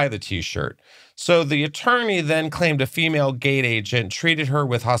covered by the t-shirt. So the attorney then claimed a female gate agent treated her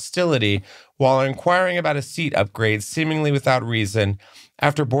with hostility while inquiring about a seat upgrade, seemingly without reason.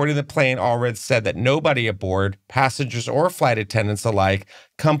 After boarding the plane, Allred said that nobody aboard, passengers or flight attendants alike,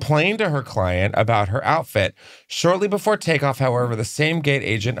 complained to her client about her outfit. Shortly before takeoff, however, the same gate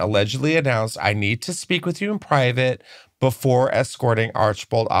agent allegedly announced, "I need to speak with you in private," before escorting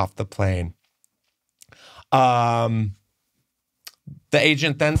Archbold off the plane. The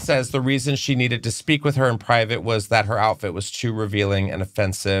agent then says the reason she needed to speak with her in private was that her outfit was too revealing and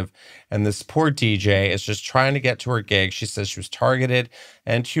offensive. And this poor DJ is just trying to get to her gig. She says she was targeted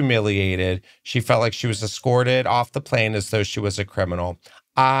and humiliated. She felt like she was escorted off the plane as though she was a criminal.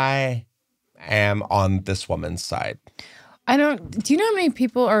 I am on this woman's side. Do you know how many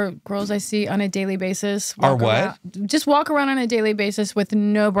people or girls I see on a daily basis? Just walk around on a daily basis with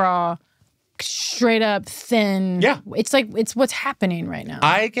no bra, straight up thin. Yeah. It's what's happening right now.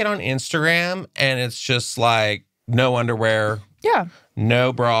 I get on Instagram and it's just like no underwear. Yeah.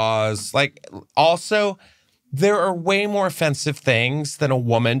 No bras. Like, also, there are way more offensive things than a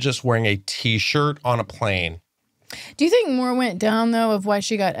woman just wearing a t-shirt on a plane. Do you think more went down though of why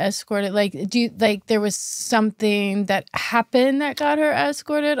she got escorted? Like, there was something that happened that got her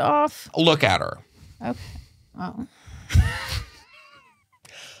escorted off? Look at her. Okay. Oh.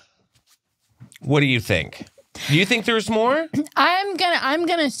 What do you think? Do you think there's more? I'm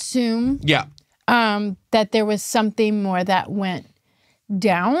gonna assume that there was something more that went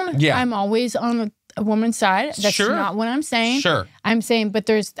down. Yeah. I'm always on a woman's side. That's not what I'm saying. Sure. I'm saying, but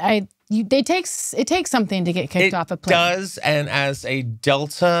it takes something to get kicked off a plane. It does, and as a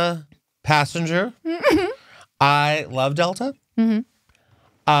Delta passenger, I love Delta. Mm-hmm.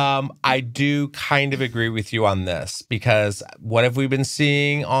 I do kind of agree with you on this because what have we been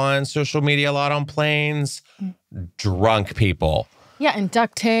seeing on social media a lot on planes? Drunk people. Yeah, and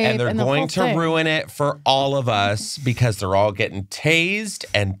duct tape. And they're going to ruin it for all of us because they're all getting tased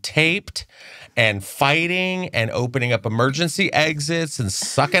and taped and fighting and opening up emergency exits and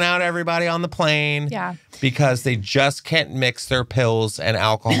sucking out everybody on the plane. Yeah. Because they just can't mix their pills and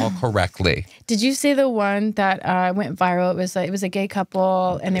alcohol correctly. Did you see the one that went viral? It was a gay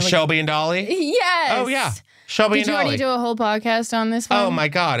couple and they were Shelby and Dolly? Yes. Oh yeah. Shelby and Did you Dolly. already do a whole podcast on this one? Oh my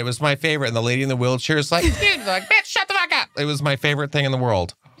God, it was my favorite. And the lady in the wheelchair is like, dude, like, bitch, shut the fuck up. It was my favorite thing in the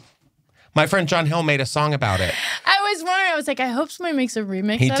world. My friend John Hill made a song about it. I was wondering, I was like, I hope somebody makes a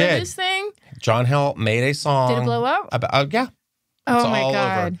remix He out did. of this thing. John Hill made a song. Did it blow up? Yeah. Oh my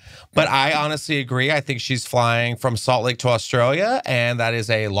God. But I honestly agree. I think she's flying from Salt Lake to Australia, and that is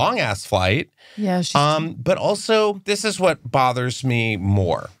a long ass flight. Yeah. But also, this is what bothers me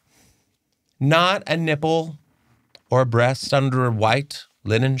more. Not a nipple or a breast under a white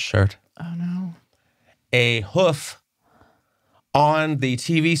linen shirt. Oh no. A hoof on the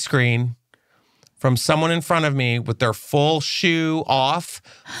TV screen from someone in front of me with their full shoe off,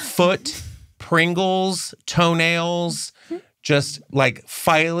 foot, Pringles, toenails, just like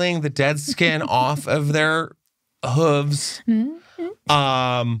filing the dead skin off of their hooves.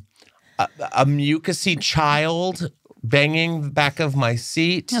 A mucusy child banging the back of my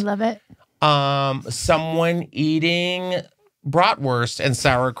seat. I love it. Someone eating bratwurst and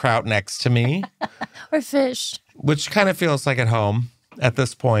sauerkraut next to me. Or fish. Which kind of feels like at home at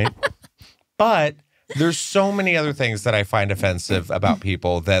this point. But there's so many other things that I find offensive about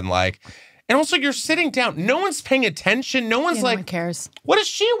people than like, And also, you're sitting down. No one's paying attention. No one's Yeah, like, no one cares. what is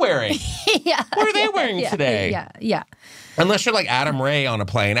she wearing? Yeah. What are they wearing today? Yeah. Unless you're like Adam Ray on a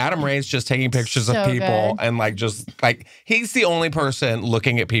plane. Adam Ray's just taking pictures of So people good. and like just like he's the only person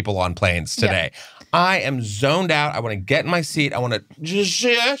looking at people on planes today. I am zoned out. I want to get in my seat. I want to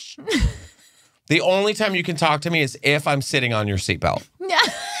just The only time you can talk to me is if I'm sitting on your seatbelt. Yeah.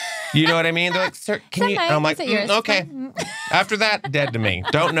 You know what I mean? They're like, sir, can you? And I'm like, Is it yours? okay. After that, dead to me.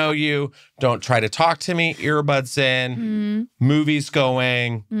 Don't know you. Don't try to talk to me. Earbuds in. Movies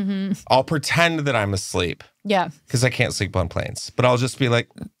going. I'll pretend that I'm asleep Yeah. because I can't sleep on planes. But I'll just be like,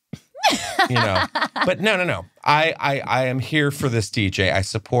 you know. But no. I am here for this DJ. I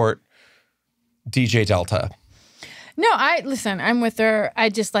support DJ Delta. No, listen, I'm with her. I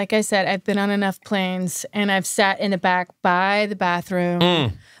just, like I said, I've been on enough planes and I've sat in the back by the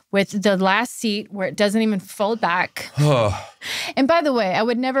bathroom with the last seat where it doesn't even fold back. And by the way, I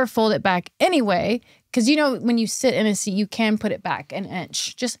would never fold it back anyway, because you know, when you sit in a seat, you can put it back an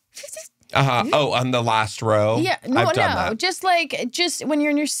inch. Just Oh, on the last row? yeah, I've done that. Just when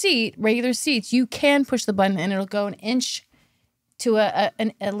you're in your seat, regular seats, you can push the button and it'll go an inch to a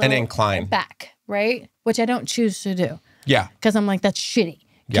little incline back, right? Which I don't choose to do. Yeah. Because I'm like, that's shitty.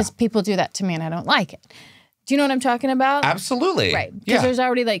 Because people do that to me and I don't like it. Do you know what I'm talking about? Absolutely. Right. Because there's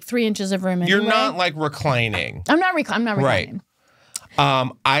already like 3 inches of room anyway. You're not like reclining. I'm not reclining.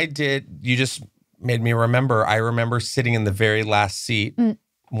 You just made me remember. I remember sitting in the very last seat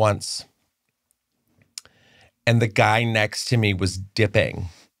once. And the guy next to me was dipping.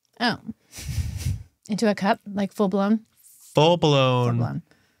 Oh. Into a cup? Like full blown? Full blown.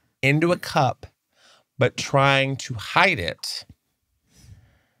 Into a cup, but trying to hide it.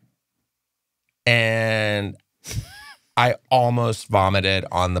 And I almost vomited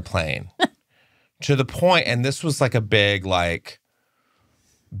on the plane. To the point, and this was like a big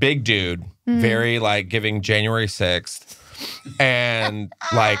dude, very like giving January 6th. And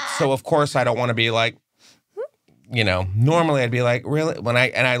like, so of course I don't want to be like, you know, normally I'd be like, really?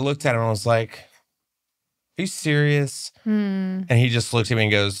 And I looked at him and I was like, are you serious? And he just looked at me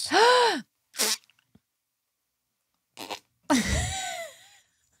and goes,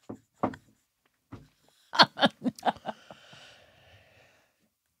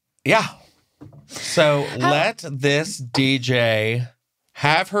 yeah. So let this DJ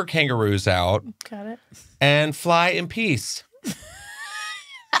have her kangaroos out. Got it. And fly in peace.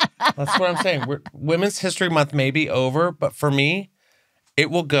 That's what I'm saying. Women's History Month may be over, but for me, it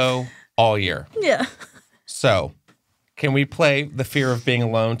will go all year. Yeah. So, can we play The Fear of Being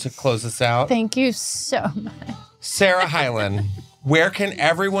Alone to close this out? Thank you so much. Sarah Hyland, where can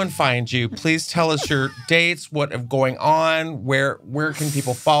everyone find you? Please tell us your dates, what is going on, where can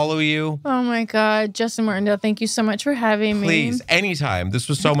people follow you? Oh my God. Justin Martindale, thank you so much for having me. Please, anytime. This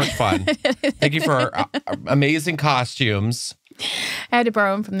was so much fun. Thank you for our amazing costumes. I had to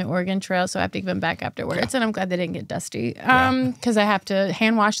borrow them from the Oregon Trail, so I have to give them back afterwards. And I'm glad they didn't get dusty. Because I have to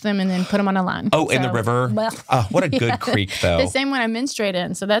hand wash them and then put them on a line. Oh, in the river? What a good creek, though. The same one I menstruate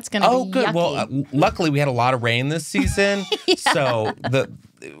in, so that's going to be good. yucky. Well, luckily we had a lot of rain this season, so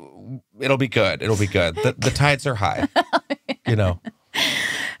it'll be good. It'll be good. The tides are high, you know.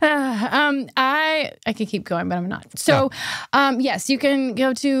 I could keep going, but I'm not. So, yes, you can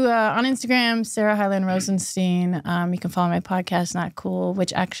go to on Instagram, Sarah Hyland Rosenstein. You can follow my podcast, Not Cool,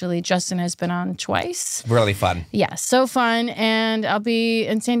 which actually Justin has been on twice. Really fun. Yeah, so fun. And I'll be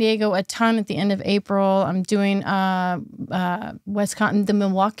in San Diego a ton at the end of April. I'm doing the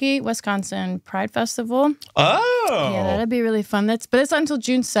Milwaukee, Wisconsin Pride Festival. Oh, Yeah, that'll be really fun. But it's until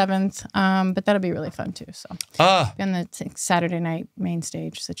June 7th. But that'll be really fun too. So, on the Saturday night main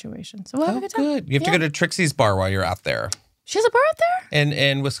stage situation. So we'll have a good time. Good. You have to go to Trixie's bar while you're out there. She has a bar out there?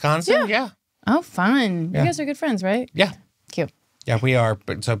 In Wisconsin? Yeah. Oh, fun. Yeah. You guys are good friends, right? Yeah. Cute. Yeah, we are.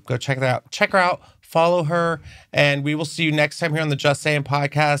 But so go check it out. Check her out. Follow her. And we will see you next time here on the Just Saying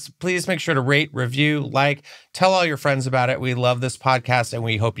podcast. Please make sure to rate, review, tell all your friends about it. We love this podcast and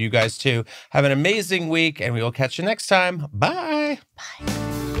we hope you guys too. Have an amazing week and we will catch you next time. Bye. Bye.